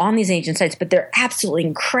 On these ancient sites, but they're absolutely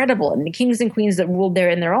incredible. And the kings and queens that ruled there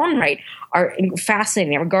in their own right are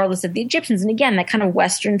fascinating, regardless of the Egyptians. And again, that kind of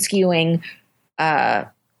Western skewing,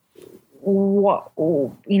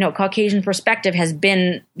 Caucasian perspective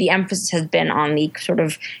the emphasis has been on the sort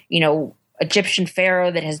of, Egyptian pharaoh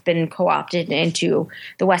that has been co-opted into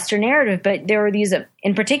the Western narrative. But there were these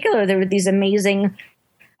amazing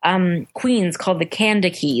queens called the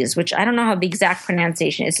Candaces, which I don't know how the exact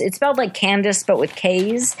pronunciation is. It's spelled like Candace, but with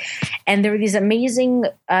K's. And there were these amazing,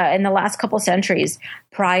 in the last couple centuries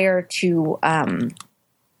prior to, I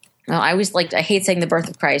hate saying the birth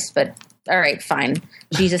of Christ, but all right, fine.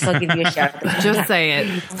 Jesus, I'll give you a shout. Just say it.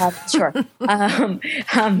 Sure.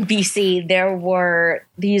 BC, there were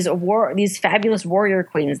these fabulous warrior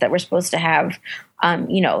queens that were supposed to have,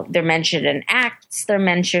 they're mentioned in Acts, they're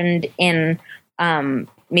mentioned in,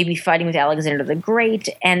 maybe fighting with Alexander the Great.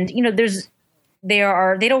 And, they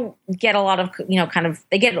don't get a lot of,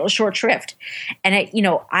 they get a short shrift. And,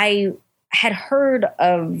 I had heard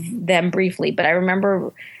of them briefly, but I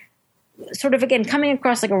remember sort of, again, coming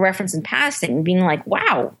across like a reference in passing, being like,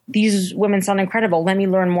 wow, these women sound incredible. Let me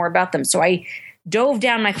learn more about them. So I dove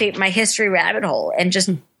down my history rabbit hole and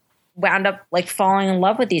just wound up like falling in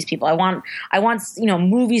love with these people. I want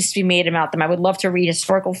movies to be made about them. I would love to read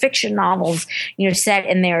historical fiction novels, set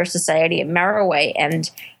in their society at Meroe. And,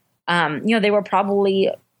 they were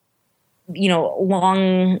probably,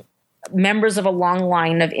 long members of a long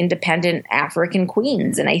line of independent African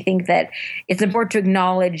queens. And I think that it's important to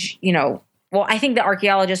acknowledge, I think that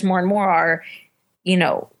archaeologists more and more are,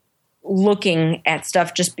 looking at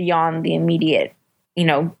stuff just beyond the immediate,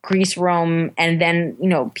 Greece, Rome, and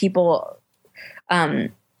then, people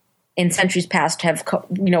in centuries past have,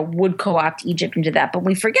 would co-opt Egypt into that. But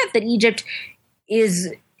we forget that Egypt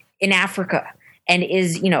is in Africa and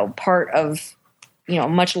is, part of,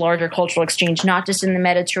 much larger cultural exchange, not just in the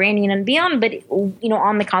Mediterranean and beyond, but,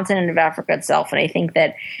 on the continent of Africa itself. And I think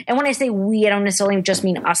that, and when I say we, I don't necessarily just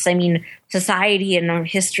mean us, I mean society and our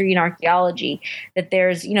history and archaeology, that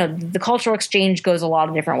there's, the cultural exchange goes a lot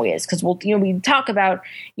of different ways. Because we talk about,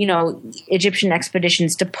 Egyptian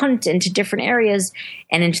expeditions to Punt and to different areas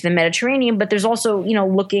and into the Mediterranean, but there's also,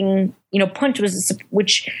 looking, Punt was,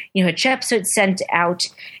 which, Hatshepsut sent out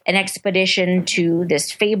an expedition to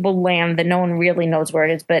this fabled land that no one really knows where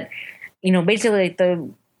it is, but, basically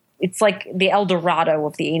it's like the El Dorado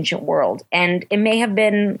of the ancient world. And it may have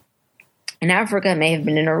been in Africa, it may have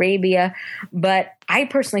been in Arabia, but I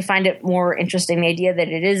personally find it more interesting, the idea that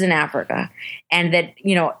it is in Africa and that,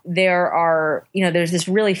 there's this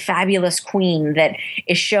really fabulous queen that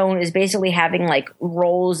is shown as basically having like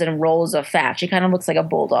rolls and rolls of fat. She kind of looks like a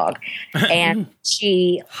bulldog and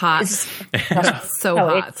she hot. So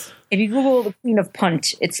hot. If you Google the Queen of Punt,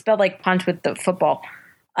 it's spelled like Punt with the football.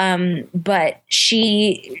 But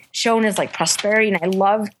she shown as like prosperity. And I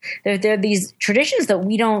love there are these traditions that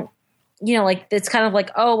we don't, it's kind of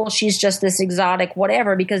like, oh, well, she's just this exotic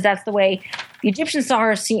whatever, because that's the way the Egyptians saw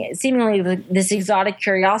her, seemingly this exotic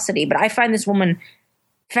curiosity. But I find this woman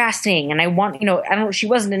fascinating. And I want, she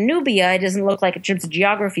wasn't in Nubia. It doesn't look like in terms of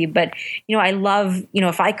geography, but, I love,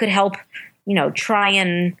 if I could help, try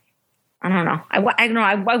and, I don't know. I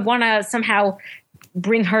want to somehow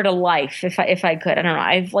bring her to life if I could. I don't know.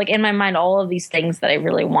 I've like in my mind all of these things that I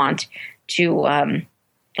really want to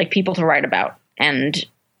people to write about, and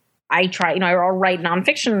I try. I'll write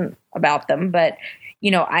nonfiction about them, but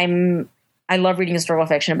I love reading historical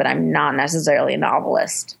fiction, but I'm not necessarily a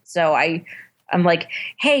novelist. So I'm like,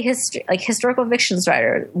 hey, historical fiction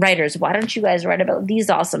writers, why don't you guys write about these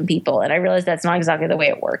awesome people? And I realize that's not exactly the way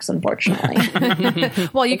it works, unfortunately.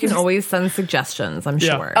 Well, you can always send suggestions, I'm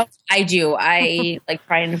sure. Oh, I do. I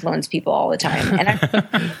try and influence people all the time. And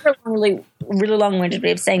I'm really, really long-winded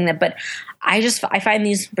way of saying that, but I find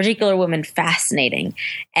these particular women fascinating.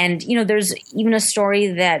 And, there's even a story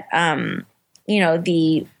that, I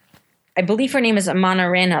believe her name is Amana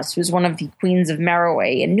Renas, who's one of the queens of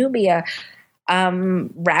Meroe in Nubia,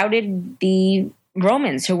 routed the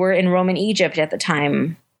Romans who were in Roman Egypt at the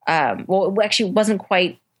time. Well, it actually wasn't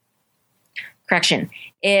quite, correction.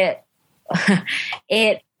 It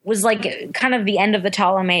was like kind of the end of the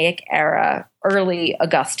Ptolemaic era, early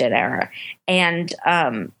Augustan era. And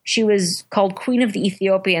she was called Queen of the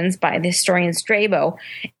Ethiopians by the historian Strabo,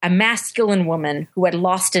 a masculine woman who had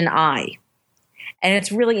lost an eye. And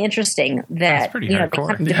it's really interesting that, That's pretty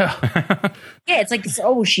hardcore. It's like,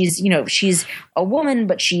 she's a woman,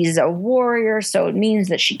 but she's a warrior. So it means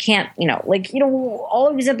that she can't, all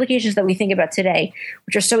of these implications that we think about today,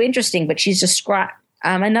 which are so interesting, but she's described,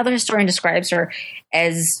 another historian describes her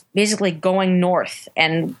as basically going north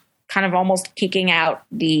and kind of almost kicking out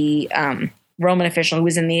the Roman official who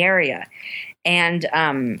was in the area. And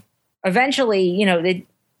eventually,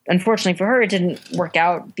 unfortunately for her, it didn't work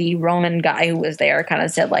out. The Roman guy who was there kind of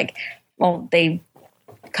said like, well, they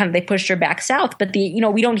pushed her back south, but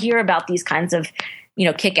we don't hear about these kinds of,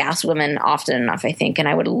 kick-ass women often enough, I think. And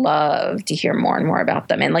I would love to hear more and more about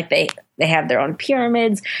them. And like they have their own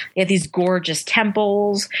pyramids. They have these gorgeous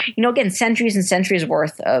temples, again, centuries and centuries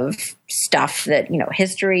worth of stuff that,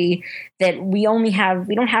 history that they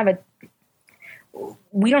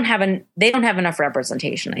don't have enough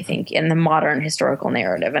representation, I think, in the modern historical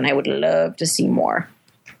narrative, and I would love to see more.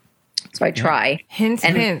 So I try. Hint.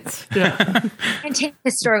 And take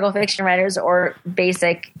historical fiction writers or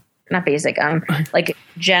like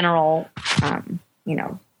general,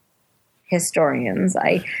 historians.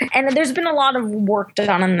 And there's been a lot of work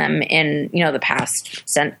done on them in, the past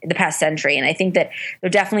century, and I think that they're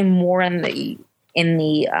definitely more in the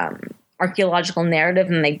archaeological narrative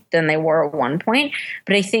than they were at one point.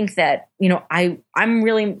 But I think that, I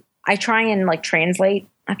try and not translate,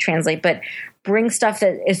 but bring stuff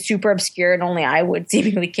that is super obscure and only I would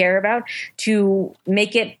seemingly care about to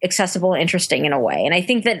make it accessible and interesting in a way. And I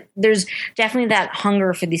think that there's definitely that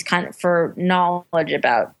hunger for for knowledge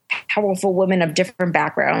about powerful women of different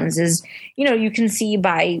backgrounds is, you can see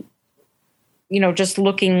by, just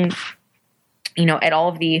looking, at all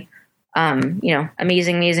of the,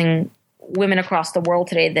 amazing women across the world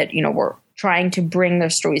today that, were trying to bring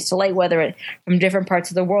their stories to light, whether from different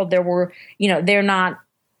parts of the world. There were, they're not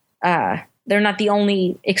the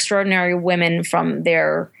only extraordinary women from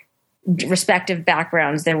their respective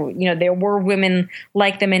backgrounds. There were women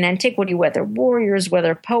like them in antiquity, whether warriors,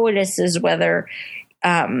 whether poetesses, whether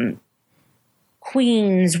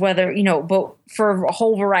queens, whether, but for a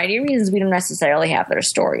whole variety of reasons, we don't necessarily have their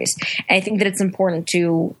stories. And I think that it's important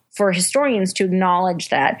for historians to acknowledge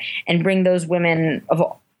that and bring those women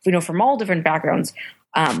from all different backgrounds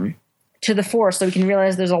to the fore, so we can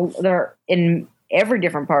realize there in every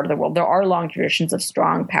different part of the world, there are long traditions of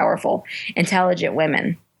strong, powerful, intelligent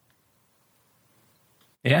women.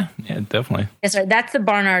 Yeah, definitely. Yes, that's the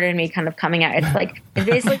Barnard in me kind of coming out. It's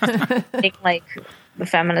basically like the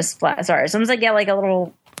feminist flat. Sorry, someone's like, a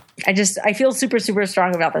little. I feel super, super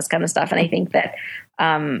strong about this kind of stuff, and I think that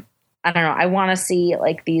I don't know. I want to see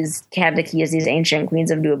like these Candaceas, these ancient queens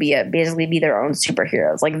of Nubia, basically be their own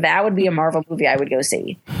superheroes. Like that would be a Marvel movie I would go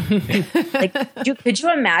see. Could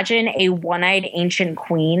you imagine a one-eyed ancient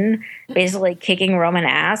queen basically kicking Roman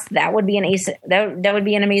ass? That would be that would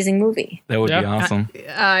be an amazing movie. That would be awesome.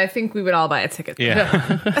 I think we would all buy a ticket.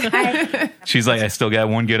 Yeah. She's like, I still got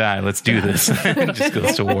one good eye. Let's do this. Just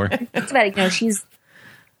goes to war. That's about it.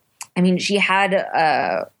 She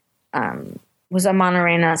had was a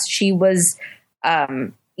Monorenas. She was,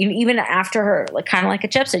 even after her, kind of like a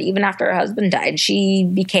Hatshepsut, even after her husband died, she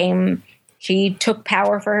took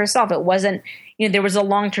power for herself. It wasn't, there was a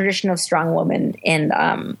long tradition of strong women in,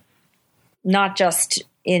 not just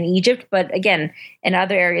in Egypt, but again, in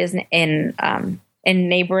other areas in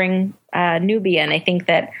neighboring Nubia. And I think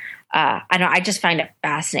that, I just find it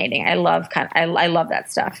fascinating. I love that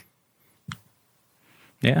stuff.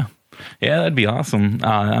 Yeah. Yeah, that'd be awesome.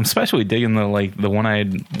 I'm especially digging the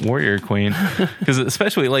one-eyed warrior queen, because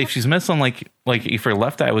especially if she's missing like if her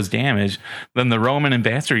left eye was damaged, then the Roman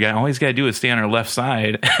ambassador guy always got to do is stay on her left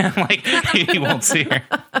side, and he won't see her.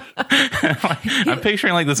 I'm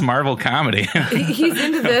picturing this Marvel comedy. He's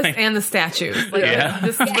into this and the statues.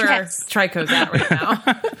 This is where Trico's at right now.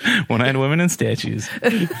 One-eyed women and statues.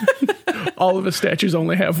 All of the statues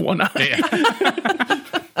only have one eye.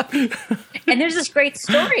 Yeah. And there's this great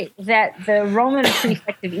story that the Roman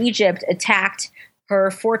prefect of Egypt attacked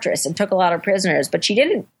her fortress and took a lot of prisoners, but she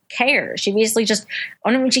didn't care. She basically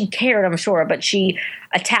she cared, I'm sure, but she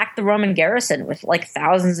attacked the Roman garrison with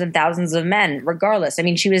thousands and thousands of men, regardless.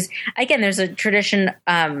 She was, again, there's a tradition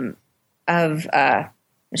of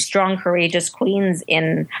strong, courageous queens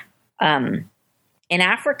in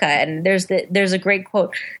Africa. And there's a great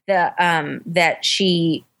quote that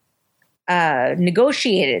she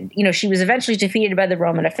negotiated. She was eventually defeated by the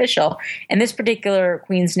Roman official, and this particular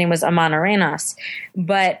queen's name was Amana-Renas.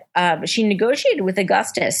 But she negotiated with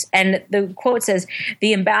Augustus, and the quote says,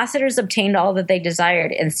 "The ambassadors obtained all that they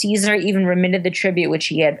desired, and Caesar even remitted the tribute which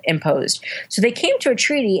he had imposed." So they came to a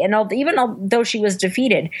treaty, and even though she was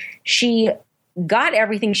defeated, she got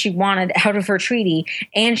everything she wanted out of her treaty,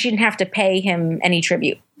 and she didn't have to pay him any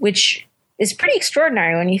tribute, which is pretty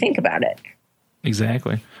extraordinary when you think about it.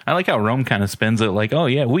 Exactly. I like how Rome kind of spins it like, oh,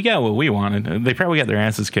 yeah, we got what we wanted. They probably got their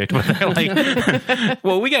asses kicked, but they're like,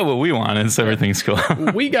 well, we got what we wanted, so everything's cool.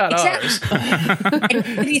 We got ours. And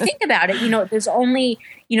if you think about it, there's only,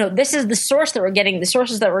 this is the source that we're getting. The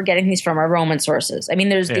sources that we're getting these from are Roman sources. I mean,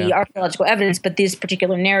 there's the archaeological evidence, but these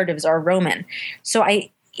particular narratives are Roman. So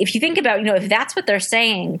if you think about, if that's what they're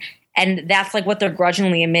saying and that's like what they're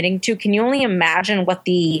grudgingly admitting to, can you only imagine what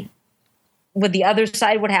the other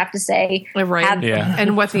side would have to say, right?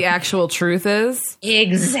 And what the actual truth is.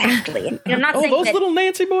 Exactly. And I'm not saying those that, little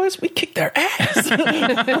Nancy boys, we kicked their ass.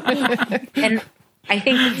 And I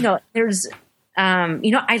think there's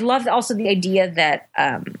I love also the idea that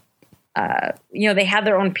they have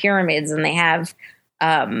their own pyramids, and they have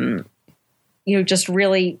just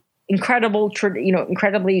really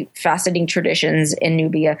incredibly fascinating traditions in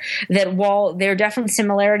Nubia, that while there are definite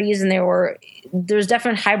similarities and there's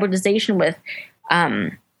definite hybridization with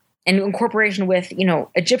and incorporation with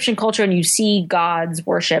Egyptian culture, and you see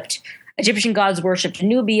Egyptian gods worshipped in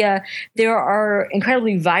Nubia, there are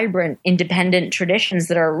incredibly vibrant, independent traditions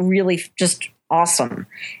that are really just awesome.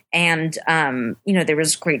 And there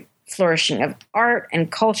was great flourishing of art and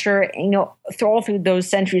culture, all through those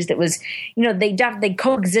centuries. That was, they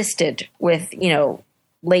coexisted with,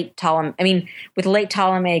 late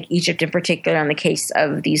Ptolemaic Egypt in particular, in the case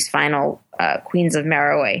of these final queens of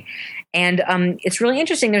Meroe. And it's really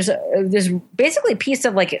interesting. There's basically a piece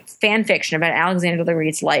of like fan fiction about Alexander the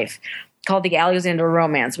Great's life called the Alexander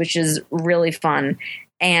Romance, which is really fun.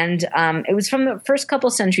 And it was from the first couple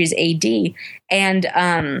centuries AD.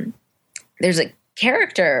 And there's a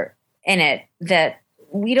character in it that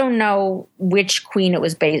we don't know which queen it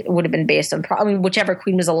would have been based on. Probably whichever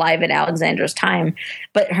queen was alive at Alexander's time,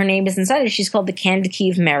 but her name is inside it. She's called the Candice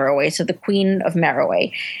of Meroe, so the Queen of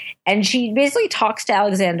Meroe. And she basically talks to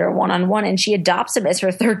Alexander one-on-one, and she adopts him as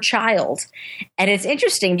her third child. And it's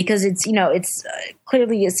interesting because it's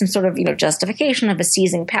clearly some sort of, justification of a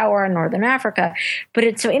seizing power in Northern Africa. But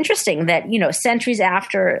it's so interesting that, centuries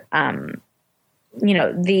after,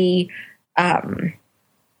 the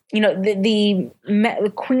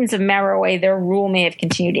queens of Meroe, their rule may have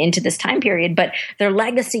continued into this time period, but their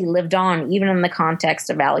legacy lived on even in the context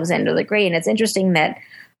of Alexander the Great. And it's interesting that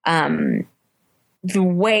the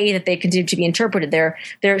way that they continue to be interpreted,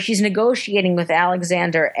 she's negotiating with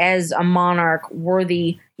Alexander as a monarch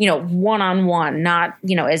worthy, one-on-one, not,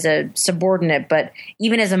 as a subordinate, but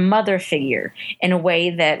even as a mother figure, in a way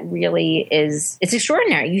that really it's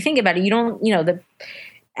extraordinary. You think about it, you don't,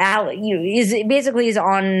 is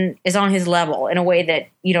on his level in a way that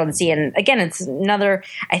you don't see. And again, it's another,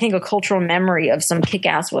 I think, a cultural memory of some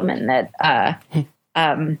kick-ass women that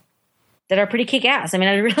that are pretty kick-ass. I mean,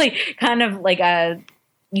 I really kind of like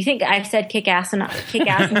you think I've said kick-ass enough?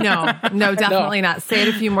 Kick-ass? No, definitely not. Say it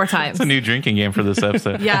a few more times. It's a new drinking game for this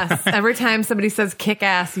episode. Yes. Every time somebody says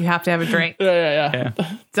kick-ass, you have to have a drink. Yeah.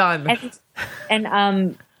 Done.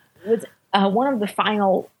 And was one of the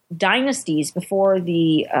final dynasties before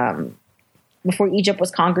Egypt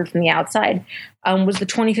was conquered from the outside was the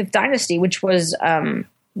 25th dynasty, which was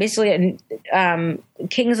basically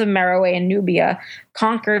kings of Meroe and Nubia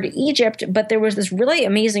conquered Egypt, but there was this really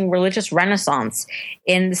amazing religious renaissance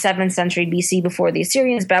in the 7th century BC before the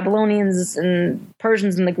Assyrians, Babylonians, and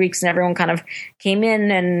Persians and the Greeks and everyone kind of came in.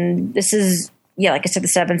 And this is, like I said, the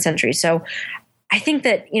 7th century. So I think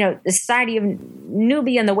that, the society of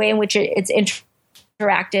Nubia and the way in which it's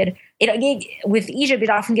interacted with Egypt, it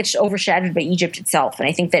often gets overshadowed by Egypt itself. And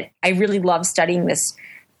I think that I really love studying this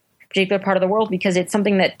particular part of the world because it's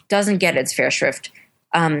something that doesn't get its fair shrift,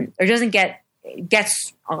 or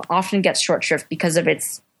often gets short shrift because of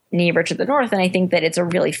its neighbor to the north. And I think that it's a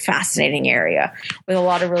really fascinating area with a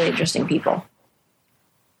lot of really interesting people.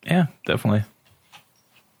 Yeah, definitely.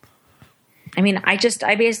 I mean, I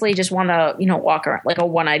basically just want to, walk around like a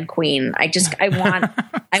one-eyed queen. I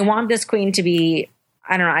want this queen to be,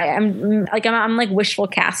 I don't know. I'm like wishful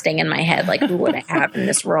casting in my head, like who would I have in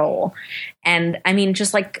this role? And I mean,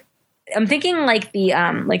 just like, I'm thinking like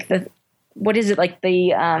what is it? Like the,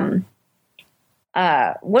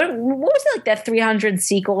 what was it, like that 300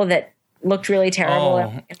 sequel that looked really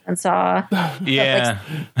terrible and saw? Yeah.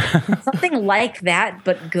 Like, something like that,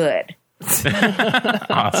 but good.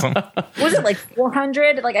 Awesome. Was it like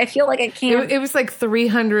 400? Like, I feel like I can't. It was like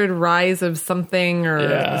 300 Rise of something, or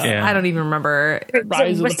Yeah. I don't even remember.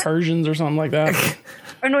 Rise of the Persians or something like that.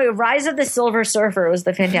 Oh no, Rise of the Silver Surfer was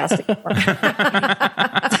the Fantastic Four.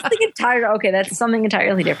 That's something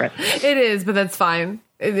entirely different. It is, but that's fine.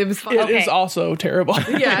 It was fun. It is also terrible.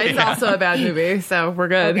 Yeah, it's also a bad movie, so we're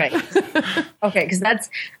good. Okay, because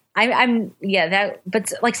that's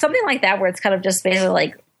but like something like that where it's kind of just basically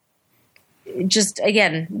like, just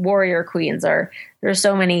again, warrior queens there's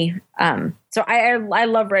so many. So I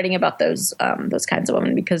love writing about those kinds of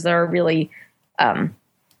women because I find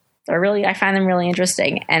them really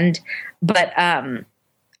interesting. But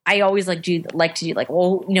I always like to do like,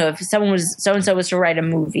 well, you know, if so and so was to write a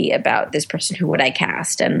movie about this person, who would I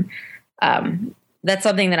cast? And that's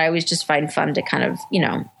something that I always just find fun to kind of, you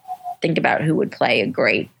know, think about who would play a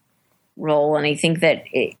great role. And I think that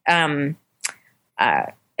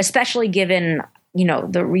especially given, you know,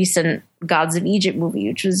 the recent Gods of Egypt movie,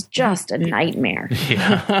 which was just a nightmare,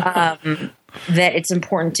 that it's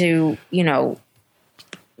important to, you know,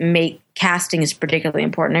 make casting is particularly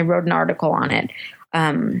important. I wrote an article on it,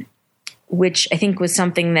 which I think was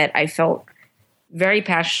something that I felt very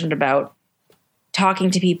passionate about,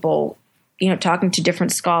 talking to people, you know, talking to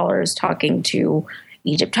different scholars, talking to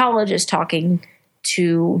Egyptologists, talking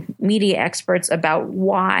to media experts about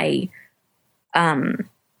why, I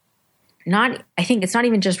think it's not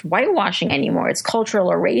even just whitewashing anymore. It's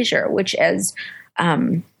cultural erasure, which is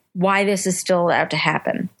why this is still allowed to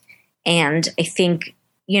happen. And I think,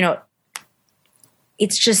 you know,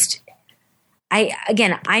 it's just, I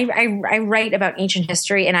write about ancient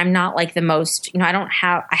history, and I'm not like the most, you know, I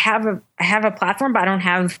have a platform, but I don't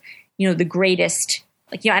have, you know, the greatest,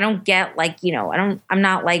 like, you know, I don't get like, you know, I'm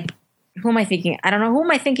not like, who am I thinking? I don't know. Who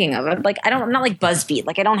am I thinking of? Like, I'm not like BuzzFeed.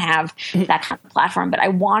 Like, I don't have that kind of platform, but I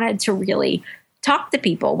wanted to really talk to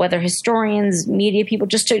people, whether historians, media people,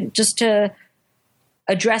 just to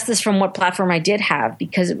address this from what platform I did have,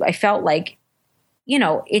 because I felt like, you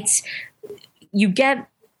know, you get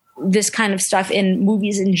this kind of stuff in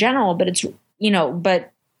movies in general, but it's, you know,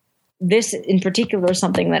 but this in particular is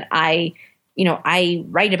something that I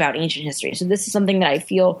write about ancient history. So this is something that I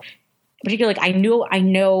feel particularly like I know,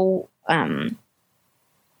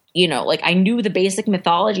 you know, like I knew the basic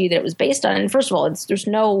mythology that it was based on. And first of all, it's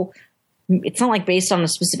not like based on a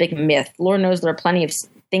specific myth. Lord knows there are plenty of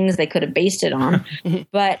things they could have based it on.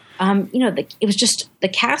 But, you know, it was just the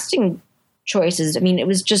casting choices. I mean, it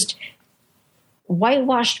was just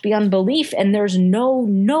whitewashed beyond belief. And there's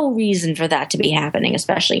no reason for that to be happening,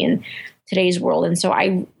 especially in today's world. And so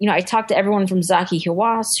I talked to everyone from Zaki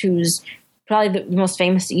Hawass, who's probably the most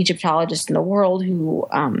famous Egyptologist in the world, who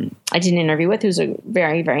I did an interview with, who's a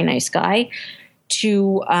very, very nice guy,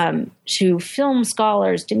 to film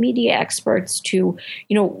scholars, to media experts, to,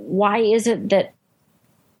 you know, why is it that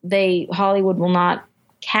Hollywood will not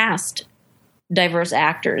cast diverse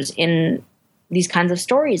actors in these kinds of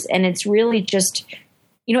stories? And it's really just,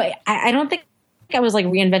 you know, I don't think I was like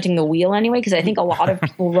reinventing the wheel anyway, because I think a lot of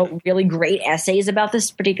people wrote really great essays about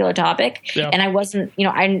this particular topic. Yeah. And I wasn't,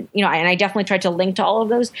 and I definitely tried to link to all of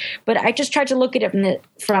those, but I just tried to look at it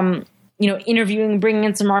from, you know, interviewing, bringing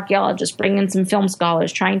in some archaeologists, bringing in some film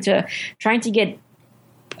scholars, trying to get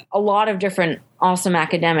a lot of different awesome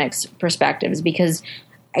academics' perspectives, because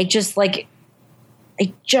I just wanted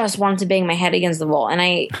to bang my head against the wall. And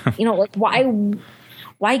I, you know, like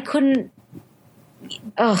why couldn't,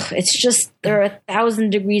 it's just, there are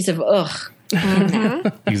 1,000 degrees of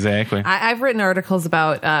Mm-hmm. Exactly. I've written articles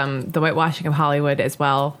about the whitewashing of Hollywood as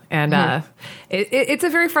well. And it's a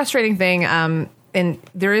very frustrating thing. And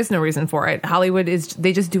there is no reason for it. Hollywood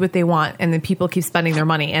they just do what they want, and then people keep spending their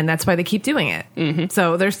money, and that's why they keep doing it. Mm-hmm.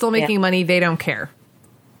 So they're still making money. They don't care.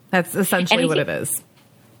 That's essentially what it is.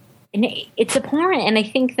 And it's abhorrent. And I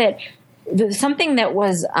think that something that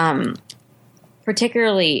was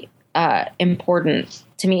particularly important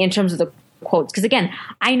to me in terms of the quotes, because again,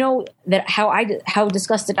 I know that how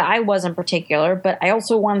disgusted I was in particular, but I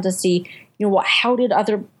also wanted to see, you know, how did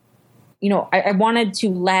other, you know, I wanted to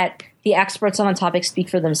let the experts on the topic speak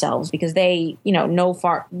for themselves, because they, you know,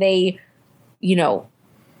 they, you know,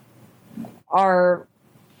 are,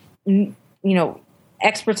 you know,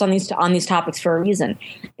 experts on these topics for a reason.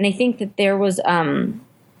 And I think that there was, you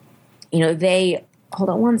know, hold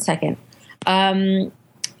on one second.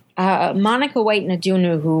 Monica White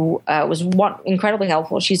Nadunu, who was incredibly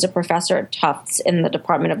helpful. She's a professor at Tufts in the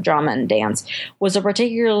Department of Drama and Dance, was a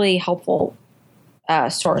particularly helpful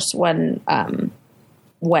source when I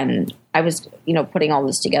was, you know, putting all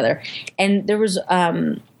this together. And there was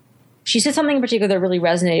she said something in particular that really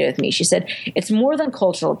resonated with me. She said, it's more than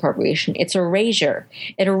cultural appropriation. It's erasure.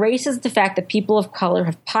 It erases the fact that people of color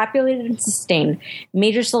have populated and sustained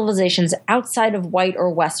major civilizations outside of white or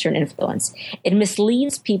Western influence. It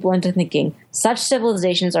misleads people into thinking such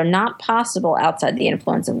civilizations are not possible outside the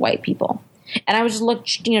influence of white people. And I was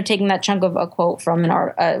just taking that chunk of a quote from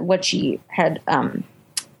what she had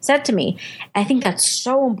said to me. I think that's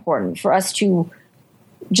so important for us to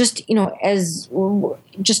just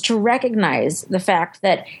to recognize the fact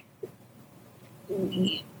that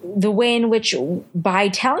the way in which, by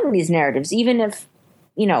telling these narratives, even if,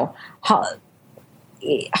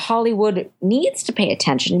 Hollywood needs to pay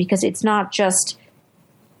attention, because it's not just,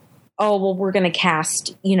 we're going to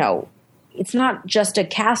cast, it's not just a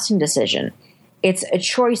casting decision. It's a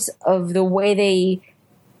choice of the way they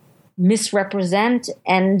misrepresent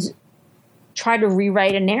and try to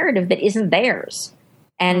rewrite a narrative that isn't theirs.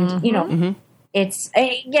 And, it's,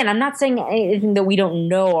 again, I'm not saying anything that we don't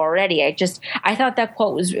know already. I thought that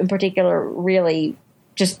quote was in particular really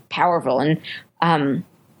just powerful. And I'm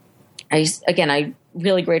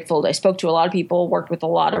really grateful. I spoke to a lot of people, worked with a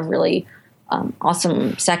lot of really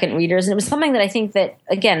awesome second readers. And it was something that I think that,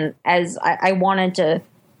 again, as I wanted to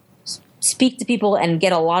speak to people and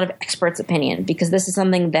get a lot of experts' opinion, because this is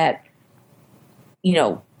something that,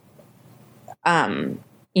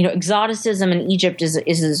 exoticism in Egypt is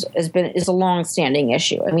a long-standing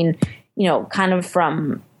issue. I mean, kind of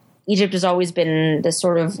from Egypt has always been this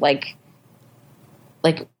sort of like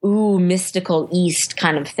mystical East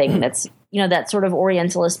kind of thing. That's that sort of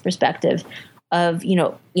Orientalist perspective of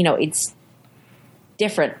it's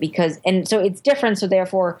different it's different. So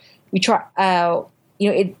therefore, we try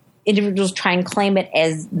individuals try and claim it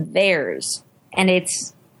as theirs, and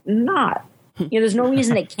it's not. There's no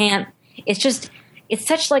reason it can't. It's just. It's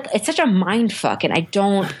such a mind fuck, and I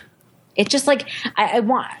don't. It's just like I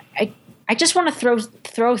just want to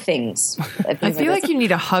throw things. I feel like you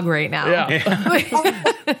need a hug right now. Yeah.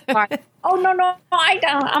 Oh no, I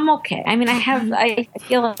don't. I'm okay. I mean, I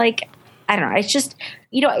feel like I don't know. It's just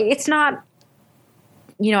it's not.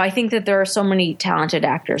 I think that there are so many talented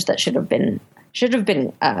actors that should have been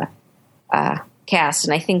cast,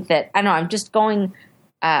 and I think that I know. I'm just going.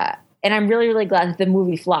 And I'm really, really glad that the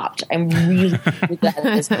movie flopped. I'm really, really glad that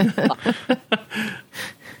this movie flopped.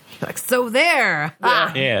 So there.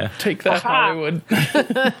 Yeah. Take that, Hollywood.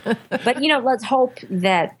 But, let's hope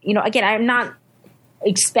that, again, I'm not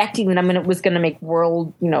expecting that I was going to make the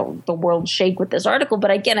world shake with this article. But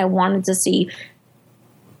again, I wanted to see,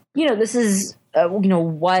 this is,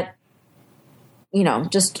 what,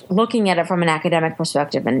 just looking at it from an academic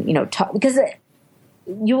perspective and, because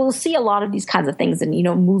you will see a lot of these kinds of things in,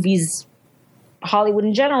 movies, Hollywood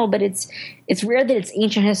in general, but it's rare that it's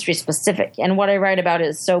ancient history specific. And what I write about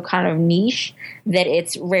is so kind of niche that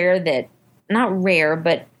it's rare that, not rare,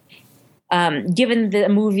 but given the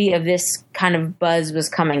movie of this kind of buzz was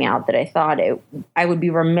coming out, that I thought I would be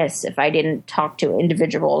remiss if I didn't talk to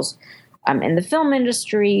individuals in the film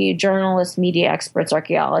industry, journalists, media experts,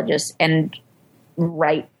 archaeologists, and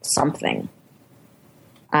write something.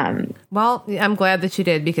 Well, I'm glad that you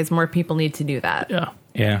did, because more people need to do that.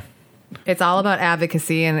 Yeah. It's all about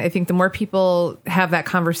advocacy. And I think the more people have that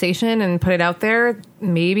conversation and put it out there,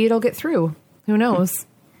 maybe it'll get through. Who knows?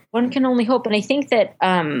 One can only hope. And I think that,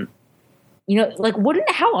 how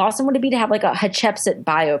awesome would it be to have like a Hatshepsut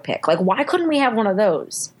biopic? Like, why couldn't we have one of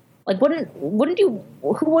those? Like, who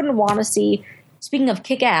wouldn't want to see, speaking of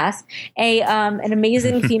kick-ass, an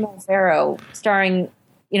amazing female pharaoh starring,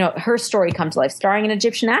 her story come to life, starring an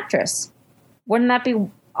Egyptian actress. Wouldn't that be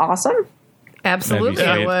awesome? Absolutely,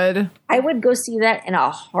 I would. I would go see that in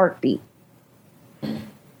a heartbeat.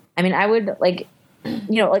 I mean, I would or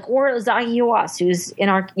Zahi Hawass, who's in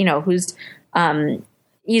our,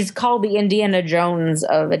 he's called the Indiana Jones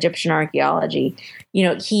of Egyptian archaeology.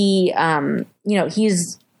 He's a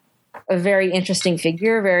very interesting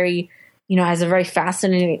figure, very, has a very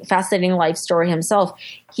fascinating life story himself.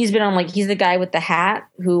 He's been on he's the guy with the hat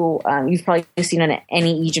who you've probably seen on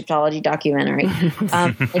any Egyptology documentary.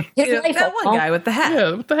 That one guy with the hat.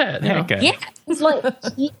 Yeah, with the hat. Yeah. Okay. Yeah,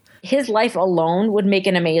 his life alone would make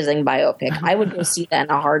an amazing biopic. I would go see that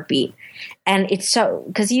in a heartbeat. And it's so,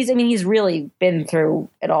 because he's really been through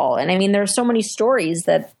it all. And I mean, there are so many stories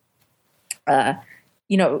that,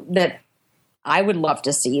 that I would love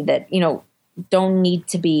to see that, don't need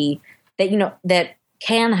to be, that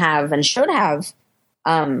can have and should have,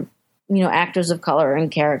 actors of color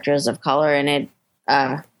and characters of color. And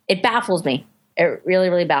it baffles me. It really,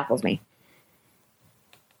 really baffles me.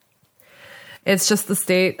 It's just the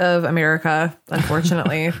state of America,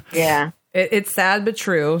 unfortunately. Yeah. It's sad but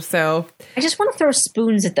true. So I just want to throw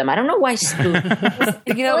spoons at them. I don't know why spoons.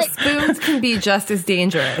 spoons can be just as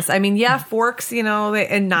dangerous. I mean, yeah, forks,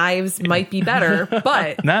 and knives might be better,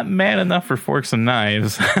 but Not mad enough for forks and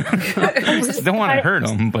knives. Don't want to hurt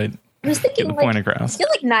them, but I was thinking, get the point across. I feel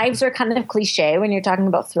like knives are kind of cliche when you're talking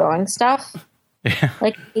about throwing stuff. Yeah.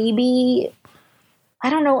 Like maybe, I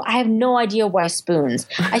don't know. I have no idea why spoons.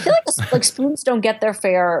 I feel like spoons don't get their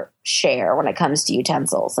fair share when it comes to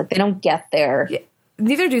utensils. Like they don't get their. Yeah.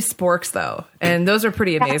 Neither do sporks, though, and those are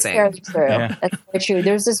pretty amazing. That's very true. Yeah. That's very true.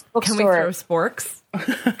 There's this bookstore. Can we throw sporks?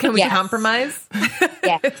 Can we Yes. compromise?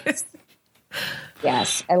 Yes.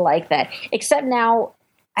 Yes, I like that. Except now,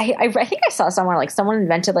 I think I saw somewhere like someone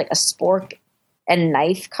invented like a spork and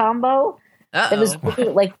knife combo. It was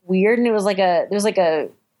really, like weird, and it was like a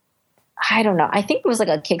I don't know. I think it was like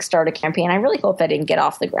a Kickstarter campaign. I really hope that didn't get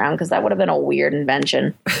off the ground because that would have been a weird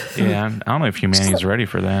invention. Yeah, I don't know if humanity's ready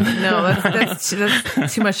for that. No, that's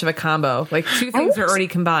too much of a combo. Like two things are already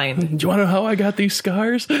combined. Do you want to know how I got these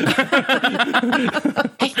scars? I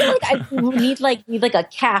feel like I need like a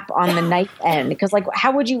cap on the knife end because like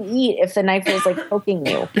how would you eat if the knife was like poking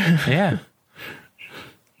you? Yeah.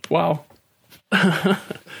 Wow.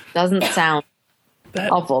 Doesn't sound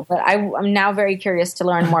helpful, but I'm now very curious to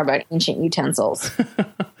learn more about ancient utensils.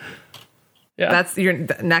 Yeah. That's your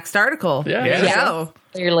next article. Yeah. There you Yeah. go.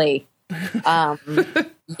 Clearly,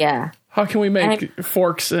 yeah. How can we make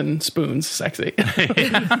forks and spoons sexy?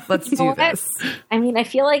 Let's You know do this. what? I mean, I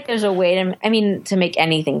feel like there's a way to make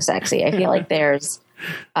anything sexy. I feel like there's,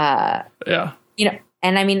 Yeah.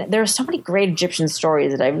 and I mean, there are so many great Egyptian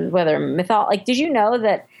stories that did you know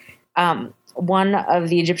that, one of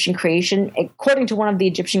the Egyptian according to one of the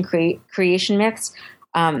Egyptian creation myths,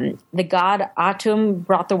 the god Atum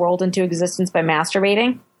brought the world into existence by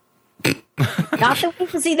masturbating. Not that we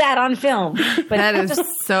can see that on film, but That is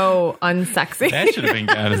so unsexy. That should have been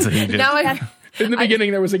God as Egypt. Now In the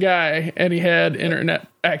beginning, there was a guy, and he had internet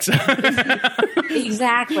access.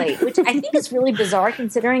 exactly, which I think is really bizarre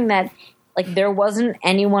considering that like there wasn't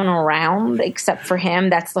anyone around except for him.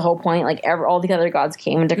 That's the whole point. Like all the other gods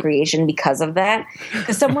came into creation because of that.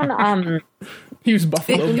 Because someone, He was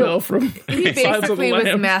Buffalo Bill from he Silence of the basically was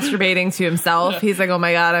Lambs. masturbating to himself. He's like, "Oh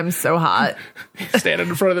my god, I'm so hot." Standing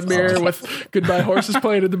in front of the mirror with Goodbye Horses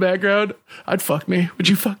playing in the background. I'd fuck me. Would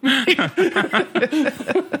you fuck me?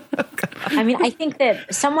 I mean, I think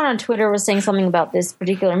that someone on Twitter was saying something about this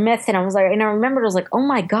particular myth, and I remembered, I was like, "Oh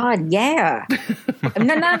my god, yeah!"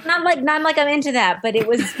 not like I'm into that, but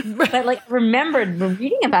I remembered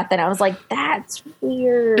reading about that. And I was like, "That's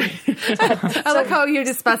weird." I like how you had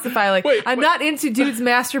to specify, like, I'm not into dudes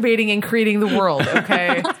masturbating and creating the world.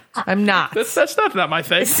 Okay, I'm not. That's not my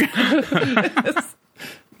thing.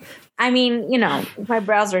 I mean, my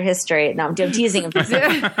browser history. No, I'm teasing him.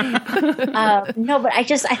 No, but I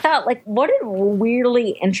thought, like, what a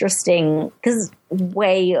weirdly interesting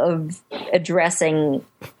way of addressing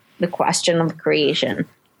the question of creation.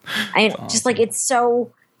 It's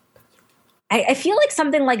so. I feel like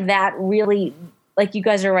something like that really, like you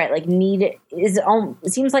guys are right. Like, it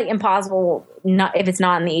seems like impossible. Not if it's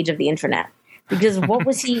not in the age of the internet. Because what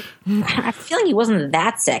was he? I feel like he wasn't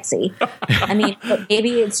that sexy. I mean, but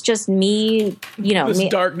maybe it's just me. This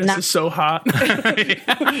darkness is so hot.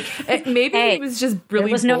 Maybe he was just really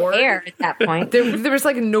there was bored. no air at that point. There was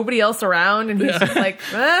like nobody else around, and he's just like,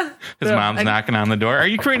 His mom's knocking on the door. Are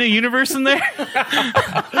you creating a universe in there?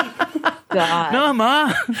 God. No,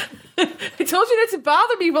 Ma. I told you not to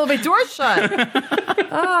bother me while my door's shut.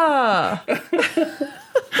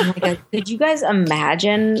 Oh my God. Could you guys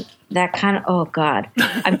imagine that kind of, oh God.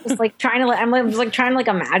 I'm just like trying to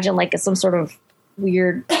imagine like some sort of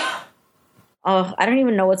weird, I don't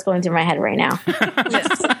even know what's going through my head right now.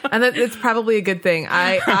 And it's probably a good thing.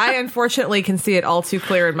 I unfortunately can see it all too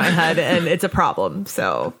clear in my head, and it's a problem.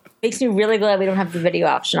 So Makes me really glad we don't have the video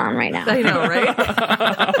option on right now. I know, right?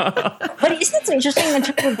 But isn't it so interesting in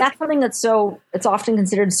terms of that's something that's it's often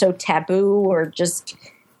considered so taboo or just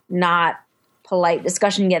not polite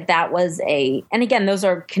discussion, yet that was and again, those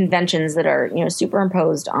are conventions that are,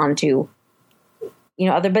 superimposed onto,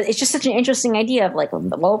 other, but it's just such an interesting idea of like,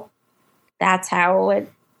 well, that's how it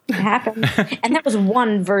happened. And that was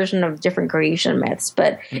one version of different creation myths.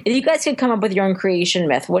 But if you guys could come up with your own creation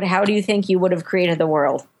myth, how do you think you would have created the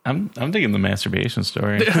world? I'm thinking the masturbation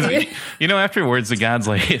story. Afterwards, the god's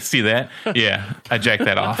like, see that? Yeah, I jacked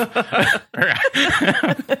that off.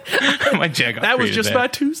 My jack off. That was just by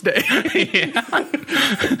Tuesday. See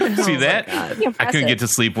that? I couldn't get to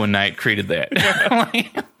sleep one night, created that.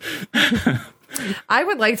 I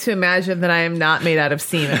would like to imagine that I am not made out of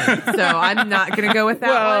semen, so I'm not going to go with that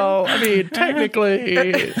one. Well, I mean,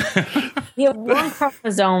 technically, You have one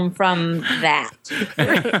chromosome from that.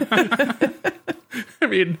 I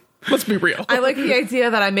mean, let's be real. I like the idea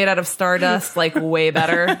that I'm made out of stardust, like way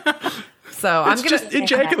better. So It's just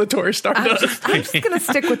ejaculatory stardust. I'm just gonna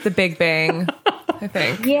stick with the Big Bang. I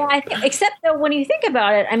think. Yeah, except though when you think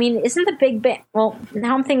about it, I mean, isn't the Big Bang? Well,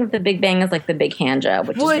 now I'm thinking of the Big Bang as like the big hand job.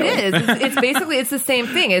 Which Well, is it really, is. It's basically it's the same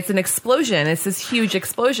thing. It's an explosion. It's this huge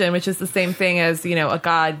explosion, which is the same thing as a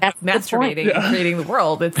god That's the point. masturbating and creating the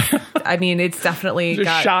world. It's. I mean, it's definitely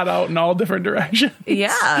Just shot out in all different directions.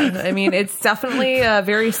 Yeah, I mean, it's definitely a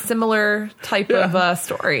very similar type of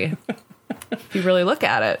story. If you really look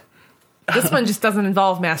at it, this one just doesn't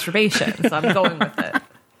involve masturbation, so I'm going with it.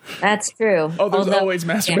 that's true. Oh, there's Although- always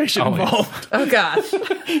masturbation Always. involved. Oh gosh,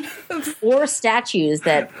 or statues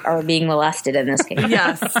that are being molested in this case.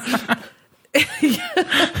 yes.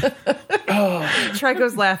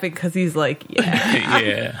 Trico's laughing because he's like, yeah.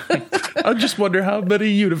 Yeah. I just wonder how many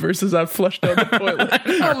universes I've flushed down the toilet.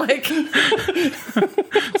 Oh my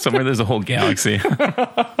god. Somewhere there's a whole galaxy.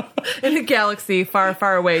 In the galaxy, far,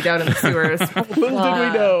 far away down in the sewers. Little did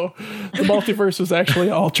we know, the multiverse was actually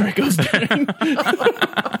all Trico's doing.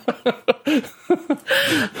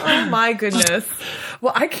 Oh my goodness.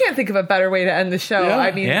 Well, I can't think of a better way to end the show. Yeah.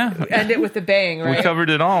 I mean, Yeah. end it with a bang, right? We covered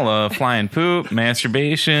it all. Flying poop,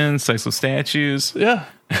 masturbation, sex with statues. Yeah,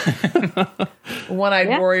 One-eyed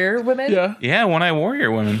Yeah. warrior women. yeah. Yeah, one-eye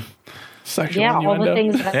warrior women. Sexual Yeah, all the innuendo.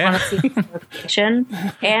 things that I Yeah. want to see in fiction,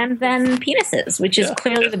 and then penises, which is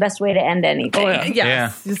clearly the best way to end anything. Oh, yeah.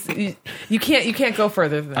 Yes. Just, you can't go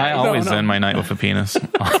further than that. I always no. end my night with a penis.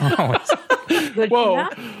 Always. Good Whoa.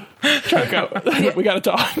 enough? Trico, we got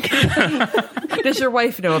to talk. Does your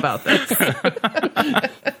wife know about this?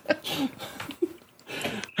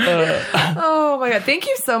 Oh my god! Thank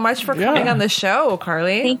you so much for coming Yeah. on the show,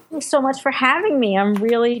 Carly. Thank you so much for having me. I'm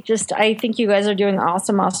really I think you guys are doing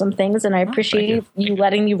awesome things, and I appreciate you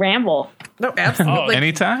letting me ramble. No, absolutely.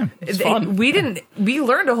 Anytime. fun. We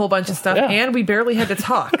learned a whole bunch of stuff, Yeah. and we barely had to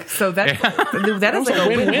talk. So that is like a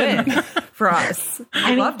win-win for us.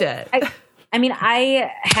 I loved it. I mean,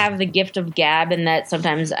 I have the gift of gab in that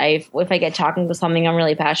sometimes if I get talking to something I'm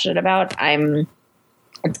really passionate about,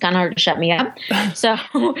 it's kind of hard to shut me up. So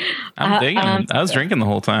I'm digging it. I was drinking the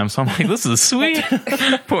whole time, so I'm like, this is sweet.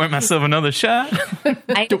 Pouring myself another shot.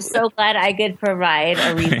 I am so glad I could provide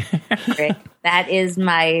a reason. That is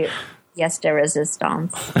my pièce de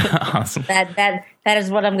resistance. Awesome. That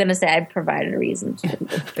is what I'm going to say. I provided a reason.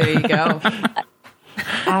 There you go.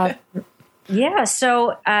 Yeah,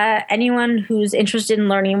 so anyone who's interested in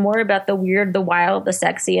learning more about the weird, the wild, the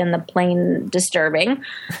sexy, and the plain disturbing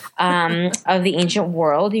of the ancient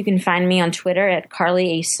world, you can find me on Twitter at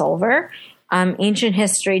Carly A. Solver,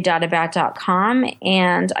 ancienthistory.about.com,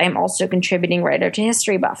 and I'm also contributing writer to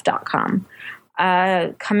historybuff.com.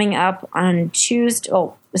 Coming up on Tuesday,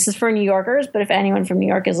 this is for New Yorkers, but if anyone from New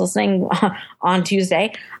York is listening on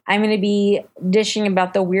Tuesday, I'm going to be dishing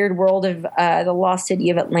about the weird world of the lost city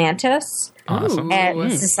of Atlantis Awesome. at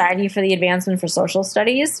Society for the Advancement for Social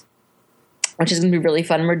Studies, which is going to be really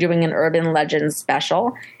fun. We're doing an urban legends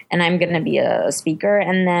special, and I'm going to be a speaker.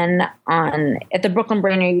 And then at the Brooklyn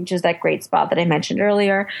Brainerd, which is that great spot that I mentioned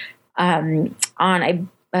earlier,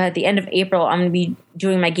 at the end of April, I'm going to be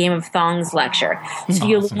doing my Game of Thongs lecture. So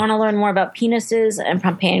you want to learn more about penises and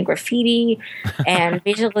Pompeian graffiti and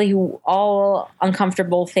basically all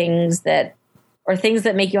uncomfortable things that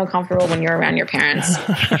make you uncomfortable when you're around your parents.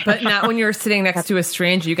 But not when you're sitting next to a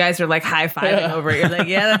stranger. You guys are like high-fiving over it. You're like,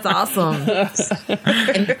 yeah, that's awesome.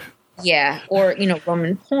 Yeah, or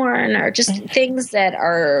Roman porn, or just things that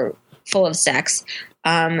are full of sex.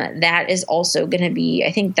 That is also going to be,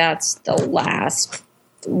 I think that's the last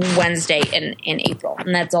Wednesday in April,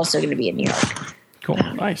 and that's also going to be in New York. Cool.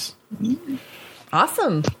 Nice.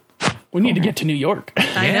 Awesome. We need to get to New York.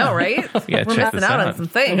 I know, right? Yeah, We're check missing this out on out. some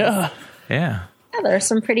things. Yeah. Yeah. Yeah, there are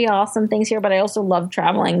some pretty awesome things here, but I also love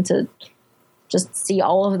traveling to just see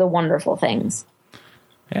all of the wonderful things.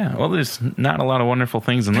 Yeah. Well, there's not a lot of wonderful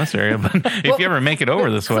things in this area, but if you ever make it over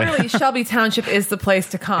this way. Clearly, Shelby Township is the place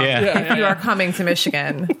to come Yeah. if you are coming to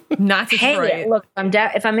Michigan, not Detroit. Hey, look,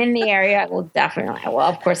 if I'm in the area, I will definitely. Well,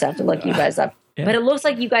 of course, I have to look you guys up. Yeah. But it looks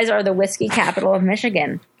like you guys are the whiskey capital of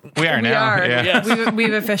Michigan. We are We now. are. Yeah.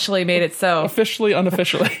 We've officially made it so. Officially,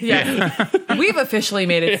 unofficially. Yes. We've officially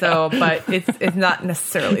made it so, but it's not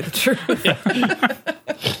necessarily the truth.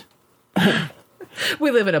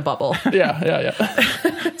 We live in a bubble. Yeah.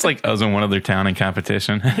 It's like us in one other town in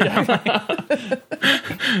competition.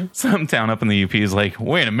 Some town up in the UP is like,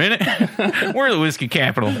 wait a minute, we're the whiskey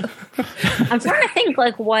capital. I'm trying to think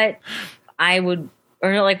what I would,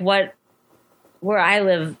 or where I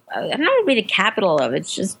live. I don't know what would be the capital of.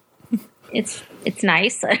 It's just It's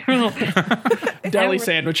nice. I don't know. Deli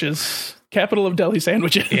sandwiches. Capital of deli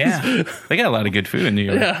sandwiches. Yeah, they got a lot of good food in New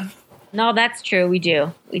York. Yeah. No, that's true. We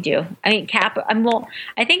do. I mean,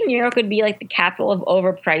 I think New York would be like the capital of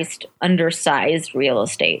overpriced, undersized real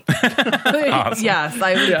estate. Awesome. Yes,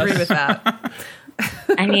 I would agree with that.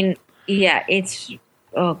 I mean, yeah, it's,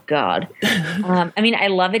 oh God. I mean, I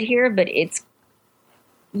love it here, but it's,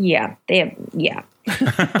 yeah, they have, yeah.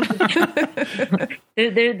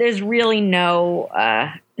 There's really no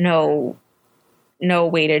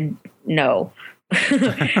way to know.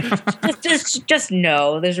 just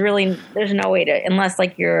no. There's no way to, unless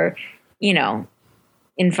like you're, you know,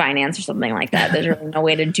 in finance or something like that. There's really no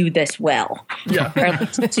way to do this well. Yeah. Or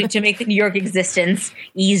to make the New York existence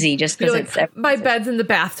easy, just because Like, my bed's in the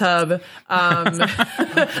bathtub.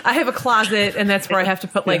 I have a closet, and that's where I have to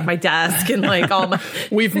put like my desk and like all my.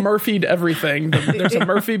 We've Murphy'd everything. There's a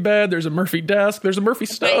Murphy bed. There's a Murphy desk. There's a Murphy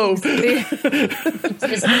stove.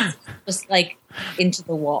 just like into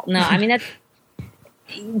the wall. No, I mean that's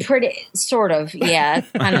pretty sort of. Yeah,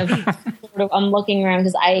 kind of. Sort of. I'm looking around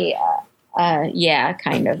because yeah,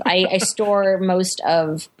 kind of. I store most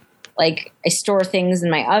of, like, I store things in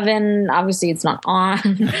my oven. Obviously, it's not on,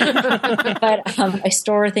 but I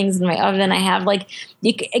store things in my oven. I have, like,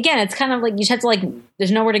 again, it's kind of like you just have to, like,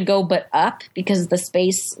 there's nowhere to go but up because the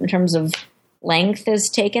space in terms of length is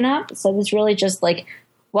taken up. So it's really just like,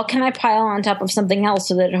 what can I pile on top of something else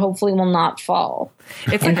so that it hopefully will not fall?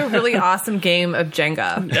 It's like a really awesome game of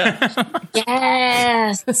Jenga.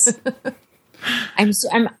 Yes. This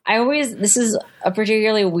is a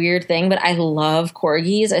particularly weird thing, but I love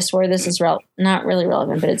corgis. I swear this is not really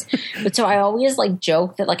relevant, but so I always like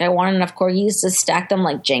joke that like I want enough corgis to stack them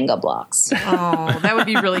like Jenga blocks. Oh, that would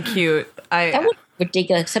be really cute. That would be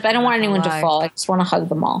ridiculous, except I don't want anyone to fall. I just want to hug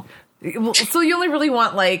them all. So you only really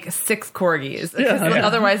want like 6 corgis. Yeah.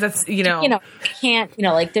 Otherwise that's, can't,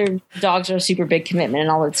 like their dogs are a super big commitment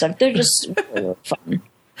and all that stuff. They're just really fun.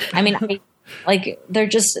 I mean, they're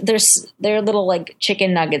little like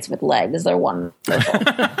chicken nuggets with legs. They're wonderful.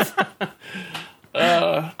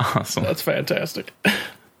 Awesome. That's fantastic.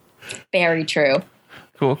 Very true.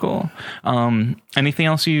 Cool. Anything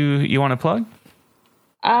else you want to plug?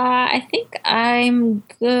 I think I'm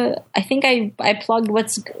good. I think I plugged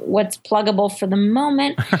what's pluggable for the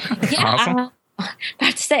moment. Yeah. Awesome.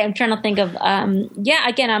 About to say, I'm trying to think of.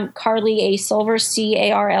 Again, I'm Carly A. Silver,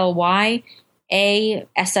 CarlyASilver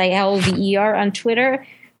on Twitter.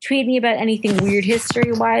 Tweet me about anything weird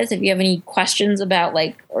history wise. If you have any questions about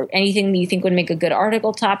like or anything that you think would make a good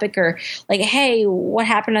article topic, or like, hey, what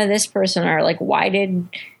happened to this person, or like why did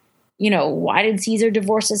Caesar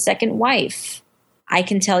divorce his second wife? I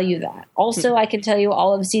can tell you that. Also, I can tell you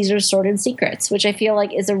all of Caesar's sordid secrets, which I feel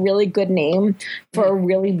like is a really good name for a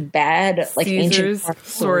really bad, like, Caesar's ancient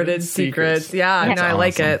sordid secrets. Yeah, no, I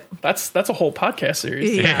like it. That's a whole podcast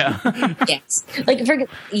series. Yeah. Yes. Like,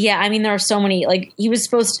 I mean, there are so many, like, he was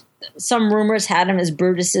some rumors had him as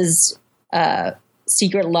Brutus's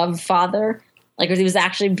secret love father. Like, he was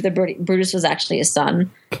actually, Brutus was actually his son,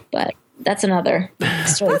 but that's another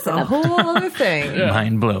story. That's a whole other thing. Yeah.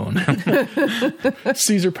 Mind blown.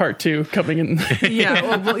 Caesar Part 2 coming in.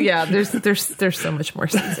 Yeah, well, yeah. There's so much more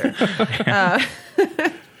Caesar. All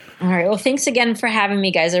right. Well, thanks again for having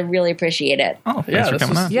me, guys. I really appreciate it. Oh, thanks for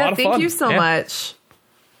coming on. a lot Yeah, of thank fun. you so much.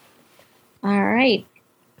 All right.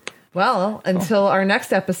 Well, until our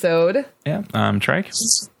next episode. Yeah, Trike.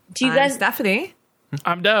 Do you I'm guys? Stephanie,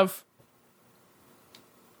 I'm Dev.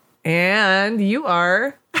 and you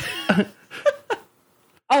are.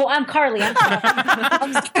 Oh, I'm Carly.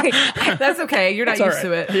 I'm sorry. That's okay. You're not It's all used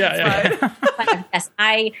to right. it. Yeah. Yes,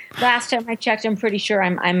 last time I checked, I'm pretty sure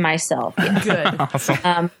I'm myself. Yeah. Good.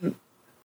 Awesome.